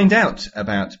to find out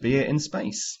about beer in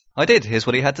space. I did. Here's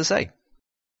what he had to say.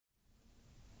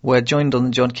 We're joined on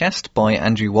the Jodcast by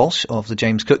Andrew Walsh of the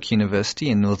James Cook University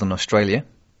in Northern Australia.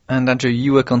 And Andrew,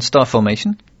 you work on star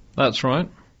formation. That's right.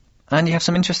 And you have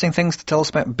some interesting things to tell us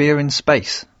about beer in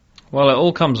space. Well, it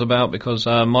all comes about because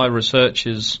my research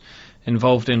is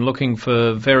involved in looking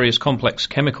for various complex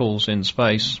chemicals in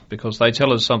space, because they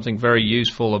tell us something very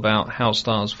useful about how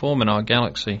stars form in our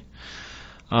galaxy.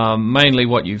 Mainly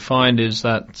what you find is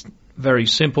that very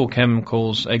simple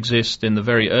chemicals exist in the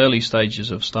very early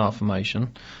stages of star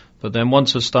formation, but then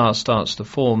once a star starts to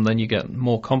form, then you get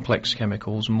more complex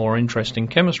chemicals and more interesting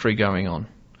chemistry going on.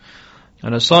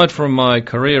 And aside from my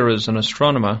career as an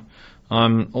astronomer,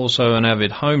 I'm also an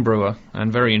avid home brewer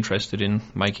and very interested in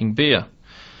making beer.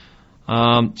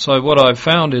 So what I've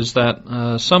found is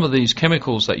that some of these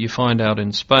chemicals that you find out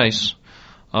in space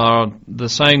are the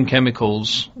same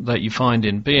chemicals that you find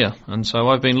in beer. And so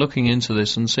I've been looking into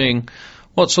this and seeing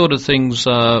what sort of things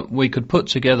we could put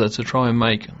together to try and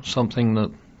make something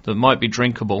that might be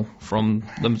drinkable from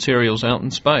the materials out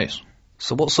in space.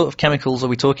 So what sort of chemicals are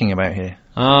we talking about here?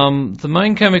 The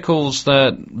main chemicals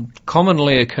that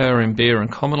commonly occur in beer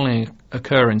and commonly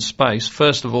occur in space,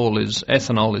 first of all, is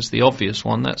ethanol is the obvious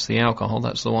one. That's the alcohol.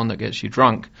 That's the one that gets you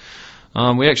drunk.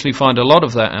 We actually find a lot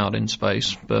of that out in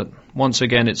space, but once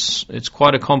again, it's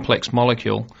quite a complex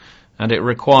molecule, and it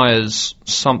requires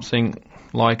something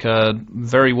like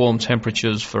very warm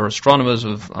temperatures for astronomers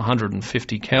of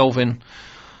 150 Kelvin.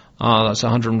 That's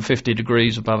 150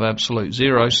 degrees above absolute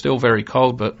zero, still very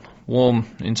cold, but warm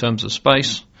in terms of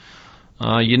space.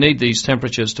 You need these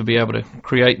temperatures to be able to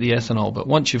create the ethanol, but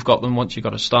once you've got them, once you've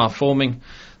got a star forming,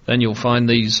 then you'll find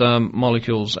these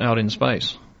molecules out in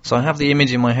space. So I have the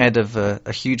image in my head of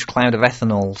a huge cloud of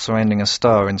ethanol surrounding a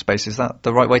star in space. Is that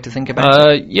the right way to think about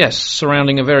it? Yes,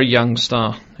 surrounding a very young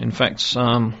star. In fact,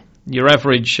 your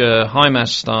average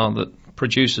high-mass star that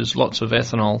produces lots of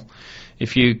ethanol,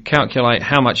 if you calculate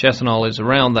how much ethanol is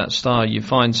around that star, you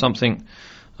find something.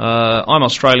 I'm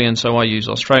Australian, so I use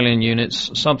Australian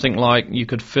units. Something like you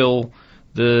could fill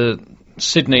the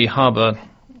Sydney harbour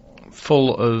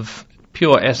full of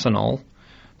pure ethanol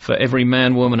for every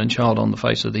man, woman and child on the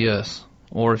face of the earth.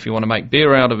 Or if you want to make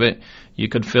beer out of it, you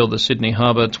could fill the Sydney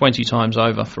harbour 20 times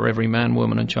over for every man,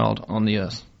 woman and child on the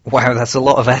earth. Wow, that's a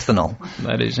lot of ethanol.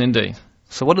 That is indeed.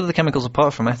 So what other chemicals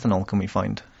apart from ethanol can we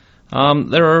find?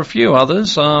 There are a few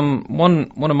others.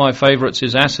 One of my favourites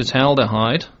is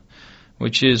acetaldehyde,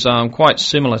 which is quite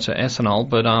similar to ethanol,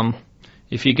 but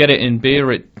if you get it in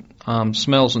beer, it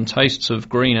smells and tastes of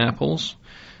green apples,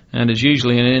 and is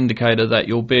usually an indicator that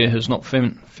your beer has not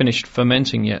finished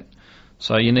fermenting yet.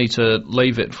 So you need to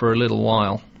leave it for a little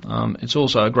while. It's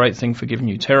also a great thing for giving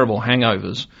you terrible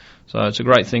hangovers, so it's a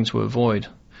great thing to avoid.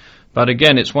 But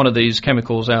again, it's one of these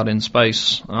chemicals out in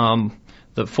space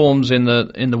that forms in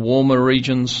the warmer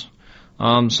regions,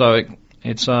 so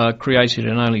it's created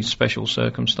in only special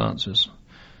circumstances.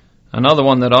 Another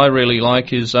one that I really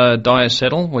like is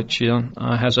diacetyl, which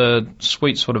has a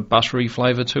sweet sort of buttery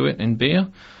flavour to it in beer,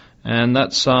 and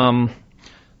that's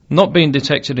not been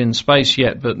detected in space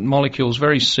yet, but molecules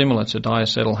very similar to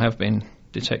diacetyl have been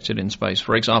detected in space.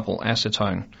 For example,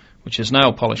 acetone, which is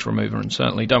nail polish remover, and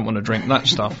certainly don't want to drink that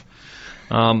stuff.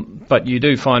 But you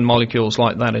do find molecules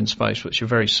like that in space, which are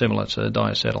very similar to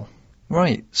diacetyl.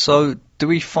 Right. So do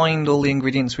we find all the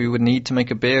ingredients we would need to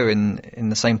make a beer in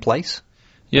the same place?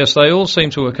 Yes, they all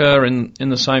seem to occur in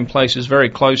the same places, very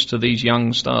close to these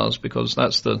young stars, because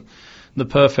that's the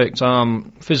perfect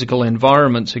physical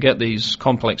environment to get these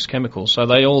complex chemicals. So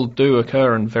they all do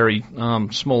occur in very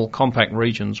small, compact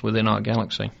regions within our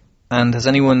galaxy. And has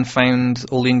anyone found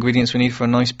all the ingredients we need for a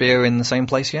nice beer in the same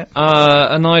place yet?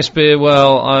 A nice beer,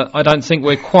 well, I don't think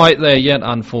we're quite there yet,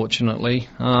 unfortunately.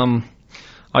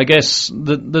 I guess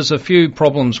there's a few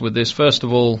problems with this. First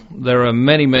of all, there are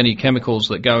many, many chemicals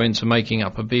that go into making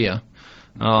up a beer.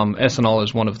 Ethanol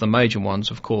is one of the major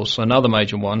ones, of course. Another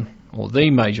major one, or the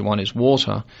major one, is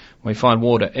water. We find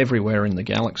water everywhere in the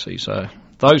galaxy, so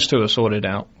those two are sorted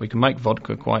out. We can make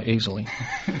vodka quite easily.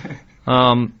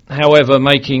 However,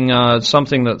 making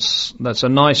something that's a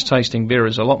nice tasting beer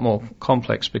is a lot more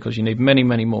complex, because you need many,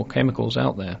 many more chemicals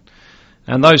out there.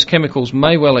 And those chemicals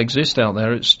may well exist out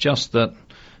there. It's just that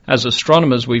as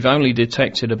astronomers, we've only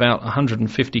detected about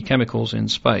 150 chemicals in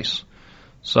space.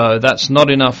 So that's not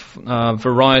enough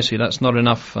variety, that's not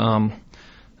enough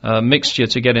mixture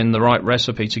to get in the right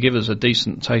recipe to give us a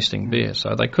decent tasting beer.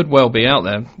 So they could well be out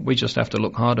there, we just have to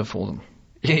look harder for them.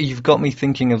 Yeah, you've got me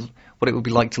thinking of what it would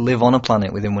be like to live on a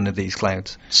planet within one of these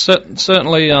clouds.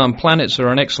 Certainly planets are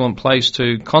an excellent place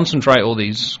to concentrate all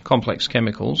these complex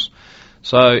chemicals.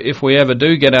 So if we ever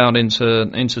do get out into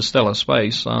interstellar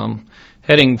space,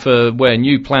 heading for where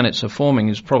new planets are forming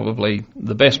is probably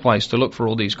the best place to look for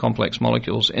all these complex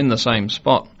molecules in the same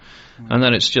spot. And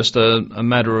then it's just a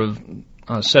matter of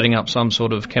setting up some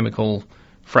sort of chemical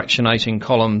fractionating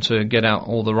column to get out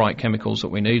all the right chemicals that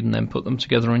we need and then put them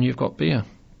together and you've got beer.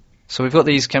 So we've got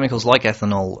these chemicals like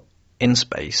ethanol in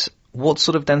space. What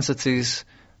sort of densities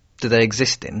do they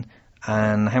exist in,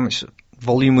 and how much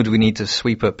volume would we need to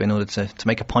sweep up in order to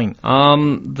make a pint?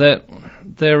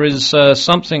 There is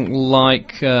something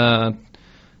like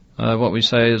what we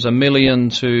say is 1 million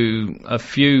to a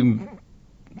few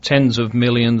tens of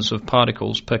millions of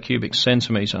particles per cubic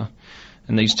centimetre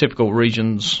in these typical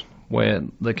regions where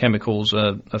the chemicals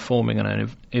are forming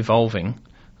and evolving.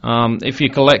 If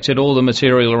you collected all the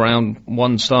material around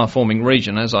one star-forming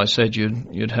region, as I said,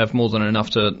 you'd have more than enough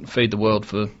to feed the world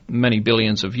for many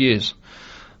billions of years.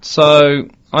 So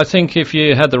I think if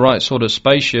you had the right sort of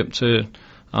spaceship to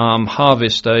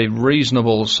harvest a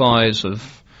reasonable size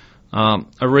of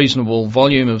a reasonable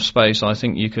volume of space, I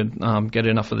think you could get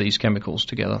enough of these chemicals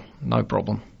together, no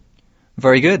problem.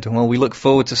 Very good. Well, we look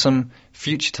forward to some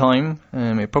future time.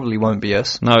 It probably won't be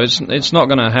us. No, it's not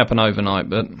going to happen overnight.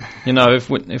 But if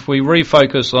we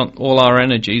refocus on all our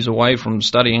energies away from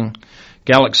studying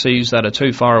galaxies that are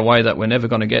too far away that we're never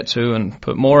going to get to, and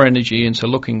put more energy into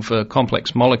looking for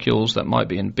complex molecules that might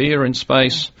be in beer in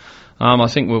space, I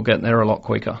think we'll get there a lot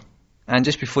quicker. And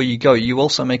just before you go, you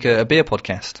also make a beer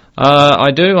podcast.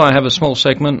 I do. I have a small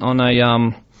segment on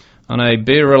a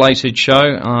beer-related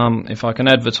show. If I can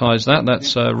advertise that,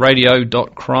 that's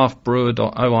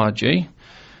radio.craftbrewer.org.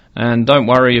 And don't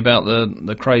worry about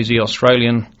the crazy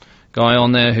Australian guy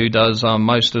on there who does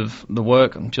most of the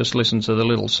work. Just listen to the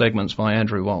little segments by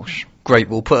Andrew Walsh. Great.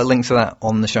 We'll put a link to that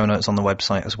on the show notes on the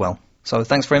website as well. So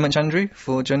thanks very much, Andrew,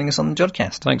 for joining us on the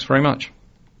Jodcast. Thanks very much.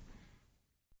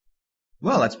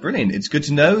 Well, that's brilliant. It's good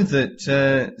to know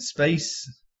that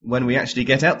space, when we actually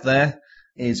get up there,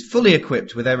 is fully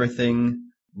equipped with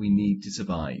everything we need to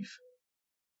survive.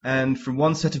 And from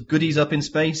one set of goodies up in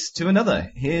space to another,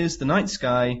 here's the night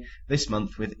sky this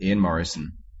month with Ian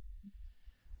Morrison.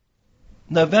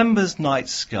 November's night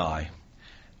sky.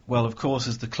 Well, of course,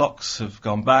 as the clocks have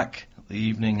gone back, the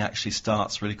evening actually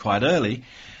starts really quite early.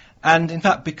 And in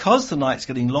fact, because the night's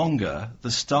getting longer,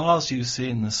 the stars you see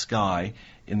in the sky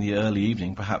in the early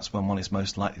evening, perhaps when one is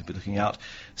most likely to be looking out,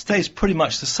 stays pretty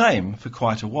much the same for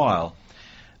quite a while.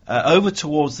 Over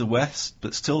towards the west,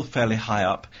 but still fairly high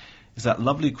up, is that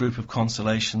lovely group of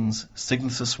constellations,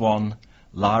 Cygnus the Swan,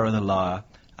 Lyra the Lyre,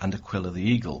 and Aquila the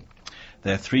Eagle.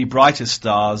 Their three brightest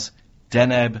stars,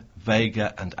 Deneb,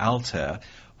 Vega, and Altair,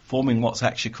 forming what's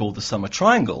actually called the Summer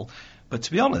Triangle, but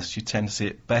to be honest, you tend to see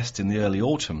it best in the early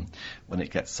autumn, when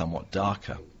it gets somewhat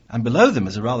darker. And below them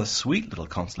is a rather sweet little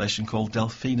constellation called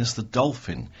Delphinus the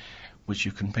Dolphin, which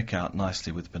you can pick out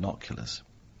nicely with binoculars.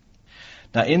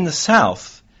 Now in the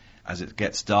south, as it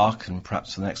gets dark, and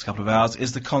perhaps for the next couple of hours,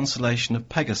 is the constellation of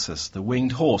Pegasus, the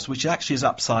winged horse, which actually is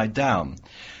upside down.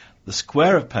 The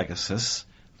square of Pegasus,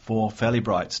 4 fairly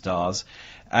bright stars,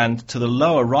 and to the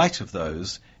lower right of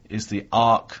those is the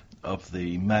arc of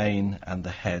the mane and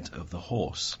the head of the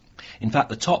horse. In fact,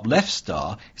 the top left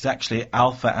star is actually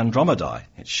Alpha Andromedae.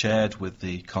 It's shared with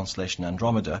the constellation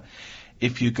Andromeda.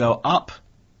 If you go up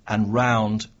and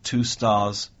round 2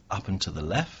 stars up and to the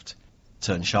left,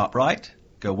 turn sharp right,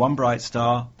 go 1 bright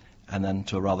star, and then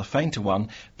to a rather fainter one.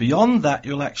 Beyond that,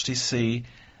 you'll actually see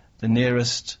the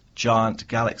nearest giant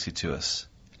galaxy to us,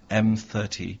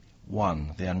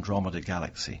 M31, the Andromeda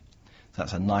Galaxy.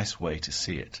 That's a nice way to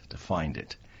see it, to find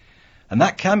it. And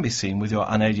that can be seen with your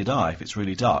unaided eye if it's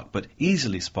really dark, but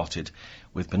easily spotted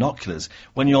with binoculars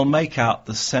when you'll make out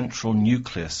the central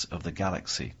nucleus of the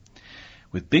galaxy.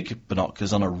 With big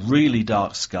binoculars on a really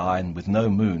dark sky and with no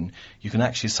moon, you can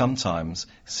actually sometimes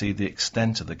see the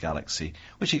extent of the galaxy,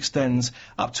 which extends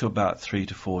up to about 3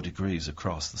 to 4 degrees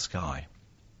across the sky.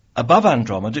 Above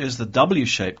Andromeda is the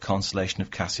W-shaped constellation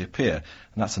of Cassiopeia,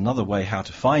 and that's another way how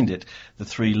to find it. The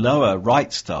 3 lower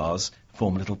right stars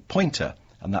form a little pointer,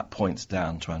 and that points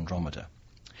down to Andromeda.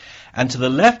 And to the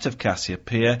left of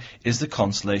Cassiopeia is the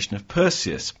constellation of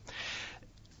Perseus.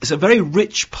 It's a very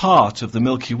rich part of the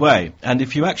Milky Way, and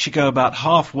if you actually go about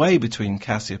halfway between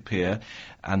Cassiopeia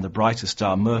and the brighter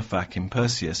star Murphach in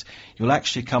Perseus, you'll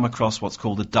actually come across what's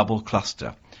called a double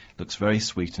cluster. Looks very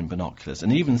sweet in binoculars,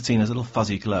 and even seen as a little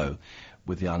fuzzy glow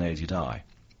with the unaided eye.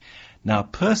 Now,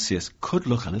 Perseus could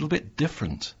look a little bit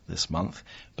different this month,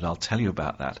 but I'll tell you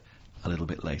about that a little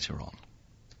bit later on.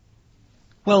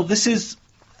 Well, this is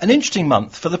an interesting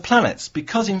month for the planets,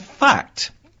 because in fact,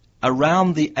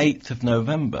 around the 8th of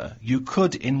November, you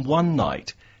could, in one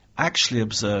night, actually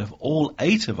observe all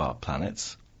 8 of our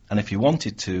planets, and if you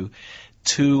wanted to,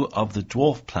 2 of the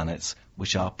dwarf planets,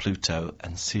 which are Pluto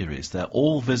and Ceres. They're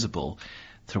all visible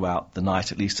throughout the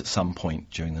night, at least at some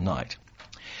point during the night.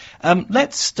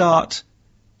 Let's start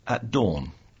at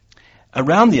dawn.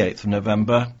 Around the 8th of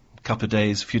November, a couple of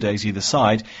days, a few days either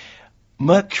side,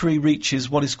 Mercury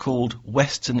reaches what is called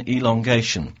western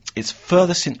elongation. It's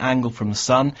furthest in angle from the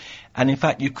Sun, and in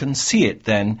fact you can see it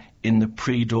then in the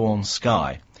pre-dawn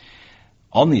sky.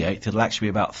 On the 8th, it'll actually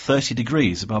be about 30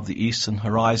 degrees above the eastern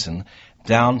horizon,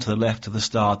 down to the left of the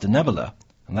star Denebola,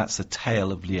 and that's the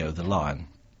tail of Leo the Lion.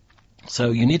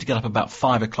 So you need to get up about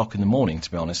 5 o'clock in the morning,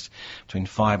 to be honest, between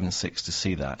 5 and 6 to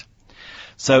see that.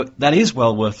 So that is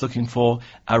well worth looking for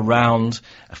around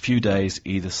a few days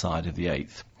either side of the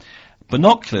 8th.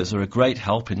 Binoculars are a great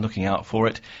help in looking out for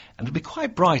it, and it'll be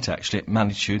quite bright actually at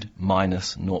magnitude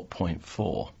minus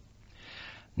 0.4.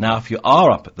 Now, if you are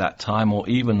up at that time, or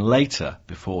even later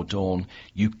before dawn,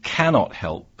 you cannot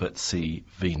help but see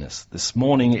Venus. This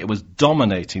morning it was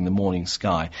dominating the morning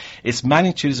sky. Its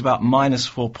magnitude is about minus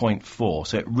 4.4,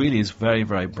 so it really is very,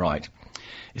 very bright.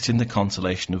 It's in the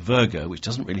constellation of Virgo, which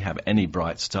doesn't really have any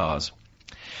bright stars.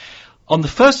 On the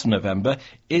 1st of November,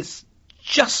 it's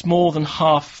just more than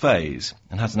half phase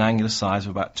and has an angular size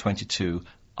of about 22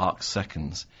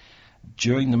 arcseconds.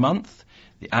 During the month,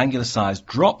 the angular size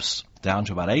drops down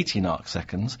to about 18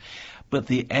 arcseconds, but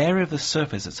the area of the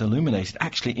surface that's illuminated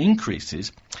actually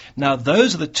increases. Now,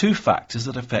 those are the two factors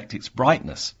that affect its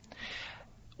brightness.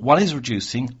 One is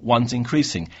reducing, one's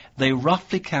increasing. They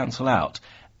roughly cancel out,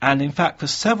 and in fact, for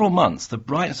several months, the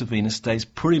brightness of Venus stays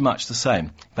pretty much the same,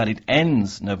 but it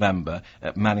ends November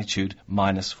at magnitude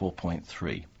minus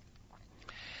 4.3.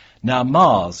 Now,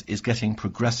 Mars is getting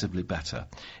progressively better.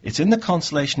 It's in the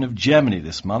constellation of Gemini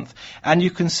this month, and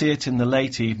you can see it in the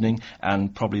late evening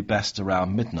and probably best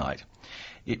around midnight.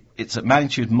 It's at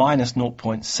magnitude minus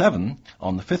 0.7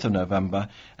 on the 5th of November,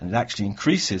 and it actually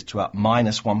increases to about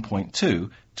minus 1.2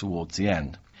 towards the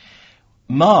end.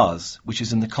 Mars, which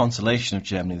is in the constellation of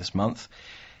Gemini this month,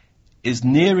 is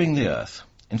nearing the Earth.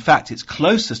 In fact, it's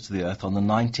closest to the Earth on the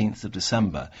 19th of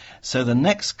December, so the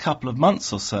next couple of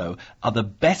months or so are the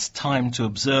best time to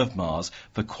observe Mars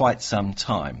for quite some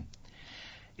time.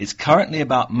 It's currently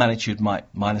about magnitude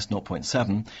minus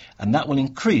 0.7, and that will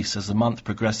increase as the month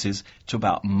progresses to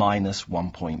about minus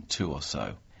 1.2 or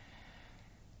so.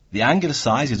 The angular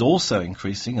size is also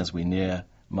increasing as we near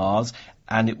Mars,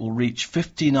 and it will reach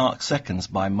 15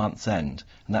 arcseconds by month's end,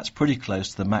 and that's pretty close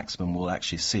to the maximum we'll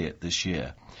actually see it this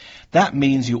year. That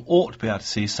means you ought to be able to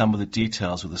see some of the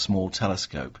details with a small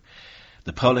telescope.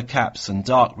 The polar caps and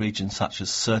dark regions such as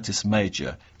Syrtis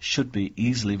Major should be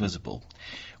easily visible.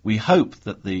 We hope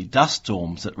that the dust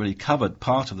storms that really covered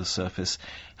part of the surface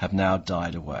have now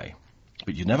died away,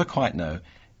 but you never quite know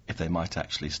if they might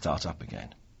actually start up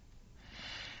again.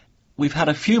 We've had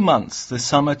a few months this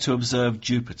summer to observe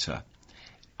Jupiter.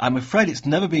 I'm afraid it's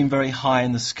never been very high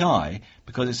in the sky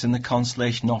because it's in the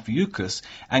constellation Ophiuchus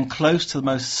and close to the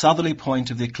most southerly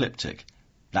point of the ecliptic.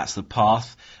 That's the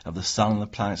path of the Sun and the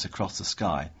planets across the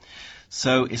sky.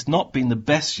 So it's not been the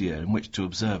best year in which to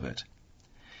observe it.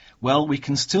 Well, we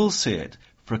can still see it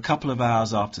for a couple of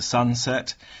hours after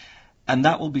sunset, and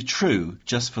that will be true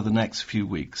just for the next few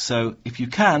weeks. So if you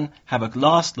can, have a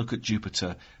last look at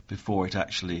Jupiter before it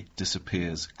actually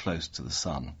disappears close to the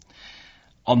Sun.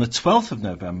 On the 12th of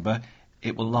November,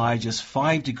 it will lie just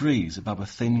 5 degrees above a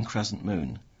thin crescent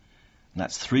moon, and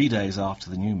that's 3 days after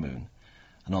the new moon.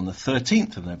 And on the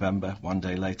 13th of November, 1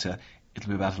 day later, it'll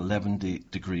be about 11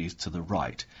 degrees to the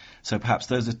right. So perhaps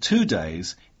those are 2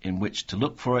 days in which to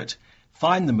look for it,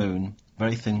 find the moon,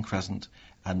 very thin crescent,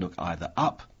 and look either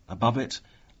up above it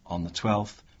on the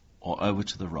 12th or over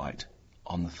to the right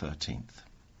on the 13th.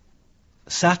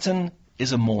 Saturn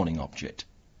is a morning object.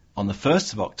 On the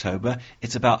 1st of October,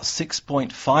 it's about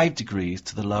 6.5 degrees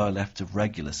to the lower left of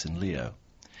Regulus in Leo,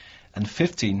 and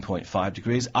 15.5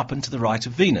 degrees up and to the right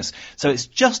of Venus. So it's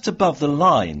just above the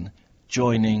line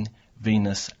joining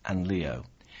Venus and Leo.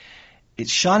 It's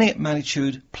shining at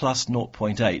magnitude plus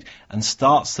 0.8 and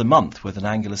starts the month with an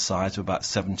angular size of about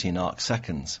 17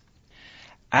 arcseconds.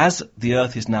 As the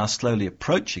Earth is now slowly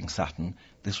approaching Saturn,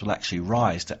 this will actually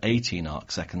rise to 18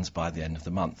 arcseconds by the end of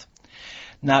the month.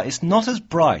 Now, it's not as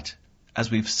bright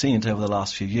as we've seen it over the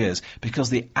last few years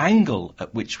because the angle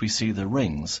at which we see the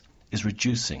rings is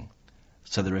reducing,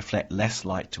 so they reflect less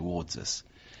light towards us.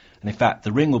 And in fact,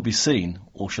 the ring will be seen,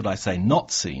 or should I say not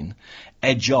seen,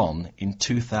 edge on in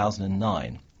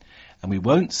 2009, and we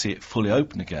won't see it fully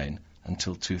open again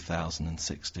until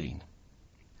 2016.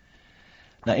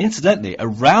 Now, incidentally,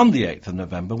 around the 8th of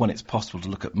November, when it's possible to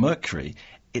look at Mercury,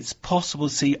 it's possible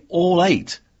to see all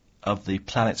 8 of the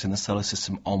planets in the solar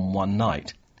system on one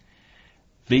night.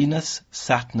 Venus,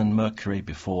 Saturn and Mercury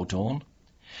before dawn,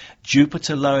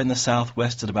 Jupiter low in the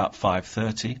southwest at about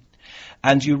 5:30,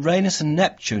 and Uranus and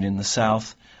Neptune in the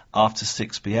south after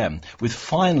 6 p.m, with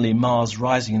finally Mars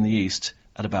rising in the east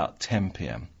at about 10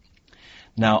 p.m.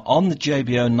 Now, on the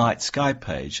JBO Night Sky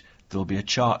page, there will be a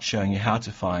chart showing you how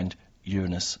to find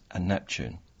Uranus and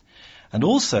Neptune. And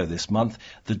also this month,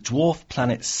 the dwarf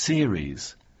planet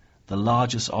Ceres, the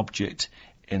largest object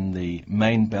in the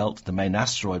main belt, the main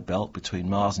asteroid belt between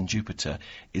Mars and Jupiter,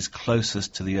 is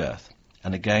closest to the Earth.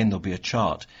 And again, there'll be a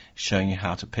chart showing you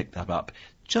how to pick that up,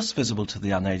 just visible to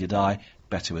the unaided eye,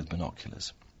 better with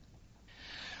binoculars.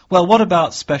 Well, what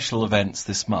about special events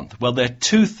this month? Well, there are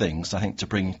two things, I think, to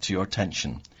bring to your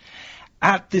attention.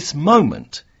 At this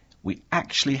moment, we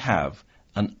actually have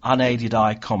an unaided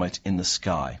eye comet in the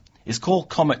sky. It's called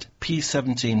Comet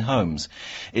P17 Holmes.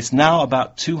 It's now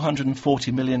about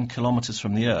 240 million kilometers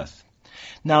from the Earth.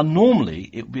 Now, normally,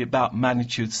 it would be about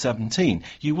magnitude 17.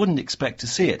 You wouldn't expect to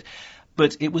see it.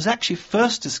 But it was actually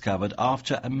first discovered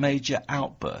after a major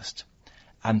outburst.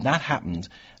 And that happened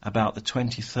about the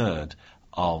 23rd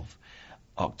of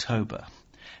October.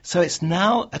 So it's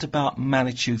now at about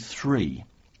magnitude 3.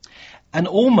 And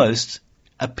almost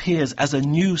appears as a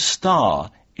new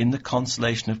star in the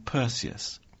constellation of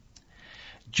Perseus.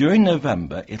 During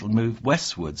November, it'll move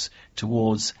westwards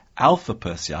towards Alpha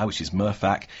Persei, which is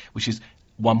Murphach, which is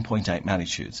 1.8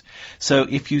 magnitudes. So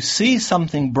if you see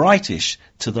something brightish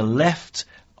to the left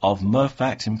of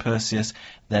Murphach in Perseus,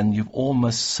 then you've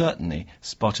almost certainly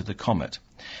spotted the comet.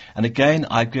 And again,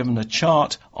 I've given a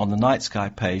chart on the night sky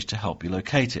page to help you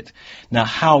locate it. Now,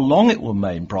 how long it will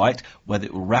remain bright, whether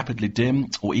it will rapidly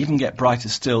dim or even get brighter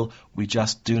still, we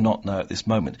just do not know at this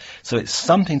moment. So it's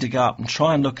something to go up and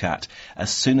try and look at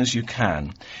as soon as you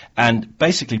can. And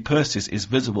basically, Perseus is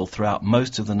visible throughout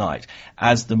most of the night.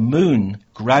 As the moon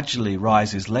gradually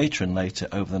rises later and later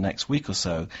over the next week or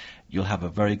so, you'll have a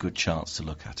very good chance to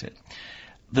look at it.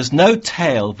 There's no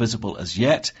tail visible as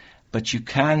yet, but you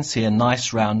can see a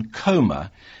nice round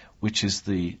coma, which is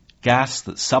the gas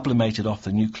that's sublimated off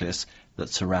the nucleus that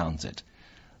surrounds it.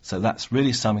 So that's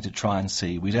really something to try and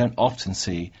see. We don't often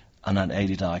see an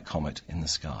unaided eye comet in the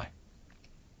sky.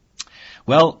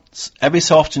 Well, every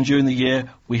so often during the year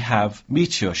we have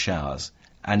meteor showers.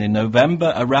 And in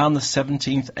November, around the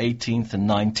 17th, 18th and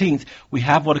 19th, we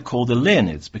have what are called the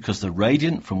Leonids, because the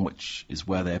radiant, from which is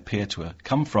where they appear to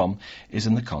come from, is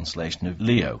in the constellation of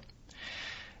Leo.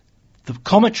 The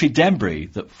cometary debris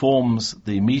that forms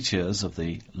the meteors of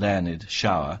the Leonid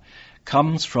shower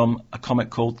comes from a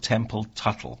comet called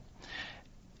Tempel-Tuttle.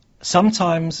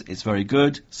 Sometimes it's very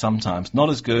good, sometimes not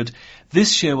as good.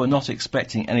 This year we're not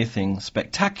expecting anything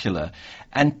spectacular,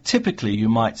 and typically you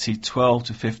might see 12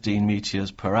 to 15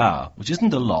 meteors per hour, which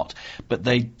isn't a lot, but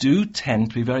they do tend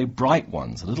to be very bright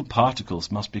ones. The little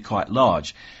particles must be quite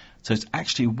large, so it's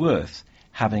actually worth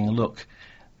having a look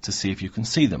to see if you can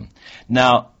see them.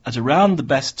 Now, at around the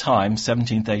best time,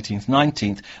 17th, 18th,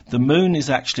 19th, the moon is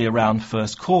actually around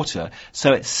first quarter,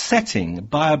 so it's setting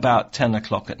by about 10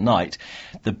 o'clock at night.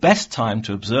 The best time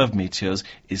to observe meteors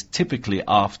is typically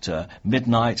after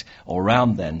midnight or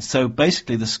around then. So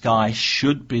basically the sky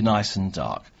should be nice and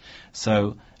dark.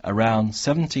 So around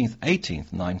 17th, 18th,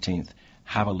 19th,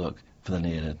 have a look for the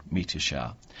Leonid meteor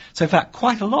shower. So in fact,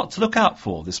 quite a lot to look out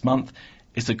for this month.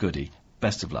 It's a goodie.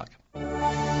 Best of luck.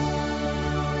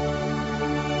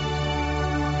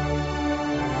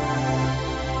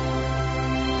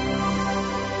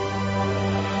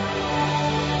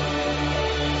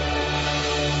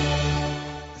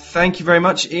 Thank you very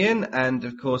much, Ian, and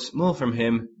of course more from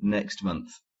him next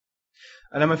month.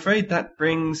 And I'm afraid that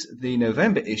brings the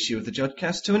November issue of the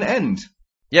Jodcast to an end.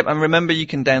 Yep, and remember you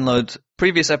can download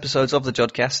previous episodes of the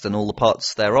Jodcast and all the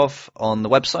parts thereof on the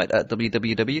website at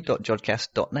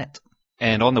www.jodcast.net.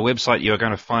 And on the website you are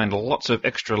going to find lots of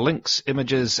extra links,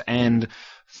 images and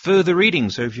further reading.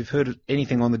 So if you've heard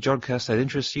anything on the Jodcast that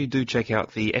interests you, do check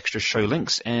out the extra show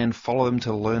links and follow them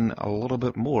to learn a little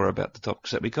bit more about the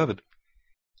topics that we covered.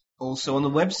 Also on the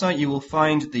website you will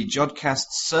find the Jodcast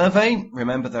survey.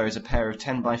 Remember, there is a pair of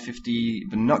 10 by 50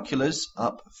 binoculars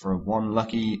up for one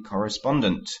lucky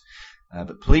correspondent.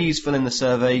 But please fill in the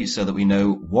survey so that we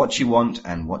know what you want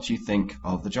and what you think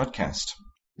of the Jodcast.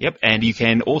 Yep, and you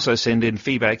can also send in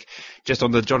feedback just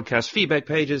on the Jodcast feedback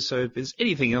pages. So if there's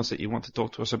anything else that you want to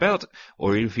talk to us about,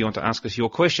 or if you want to ask us your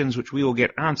questions, which we will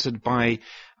get answered by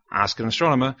Ask an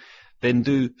Astronomer, then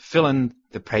do fill in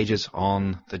the pages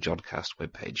on the Jodcast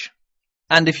webpage.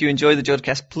 And if you enjoy the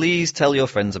Jodcast, please tell your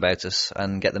friends about us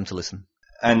and get them to listen.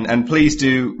 And please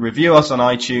do review us on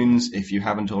iTunes if you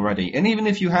haven't already. And even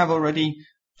if you have already,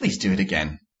 please do it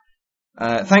again.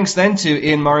 Thanks then to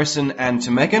Ian Morrison and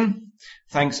to Megan.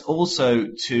 Thanks also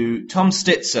to Tom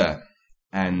Stitzer.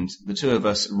 And the two of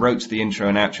us wrote the intro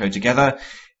and outro together.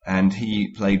 And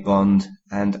he played Bond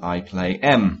and I play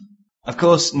M. Of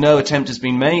course, no attempt has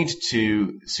been made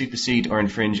to supersede or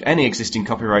infringe any existing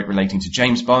copyright relating to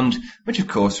James Bond, which of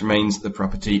course remains the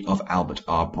property of Albert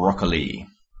R. Broccoli.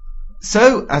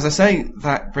 So, as I say,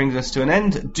 that brings us to an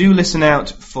end. Do listen out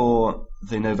for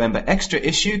the November extra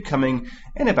issue coming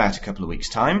in about a couple of weeks'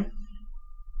 time.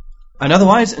 And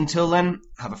otherwise, until then,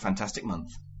 have a fantastic month.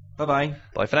 Bye-bye.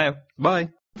 Bye for now. Bye.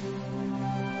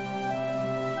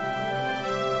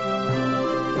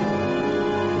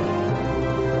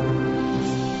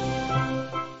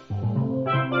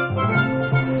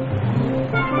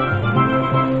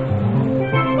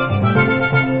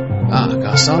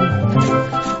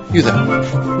 Garçon, you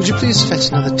there. Would you please fetch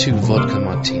another 2 vodka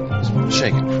martinis?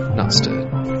 Shaken, not stirred.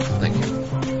 Thank you.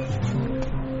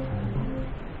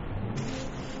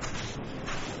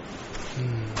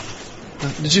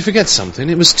 Did you forget something?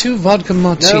 It was 2 vodka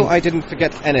martinis. No, I didn't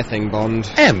forget anything, Bond.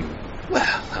 M.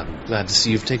 Well, I'm glad to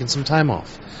see you've taken some time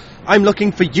off. I'm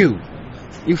looking for you.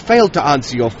 You failed to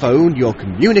answer your phone, your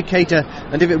communicator,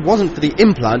 and if it wasn't for the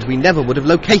implant, we never would have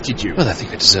located you. Well, I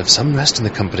think I deserve some rest in the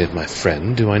company of my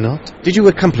friend, do I not? Did you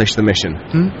accomplish the mission?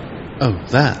 Oh,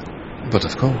 that. But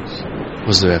of course.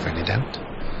 Was there ever any doubt?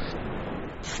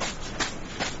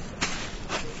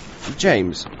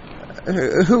 James,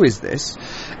 who is this?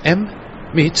 M.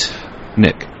 Meet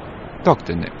Nick.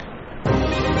 Dr. Nick.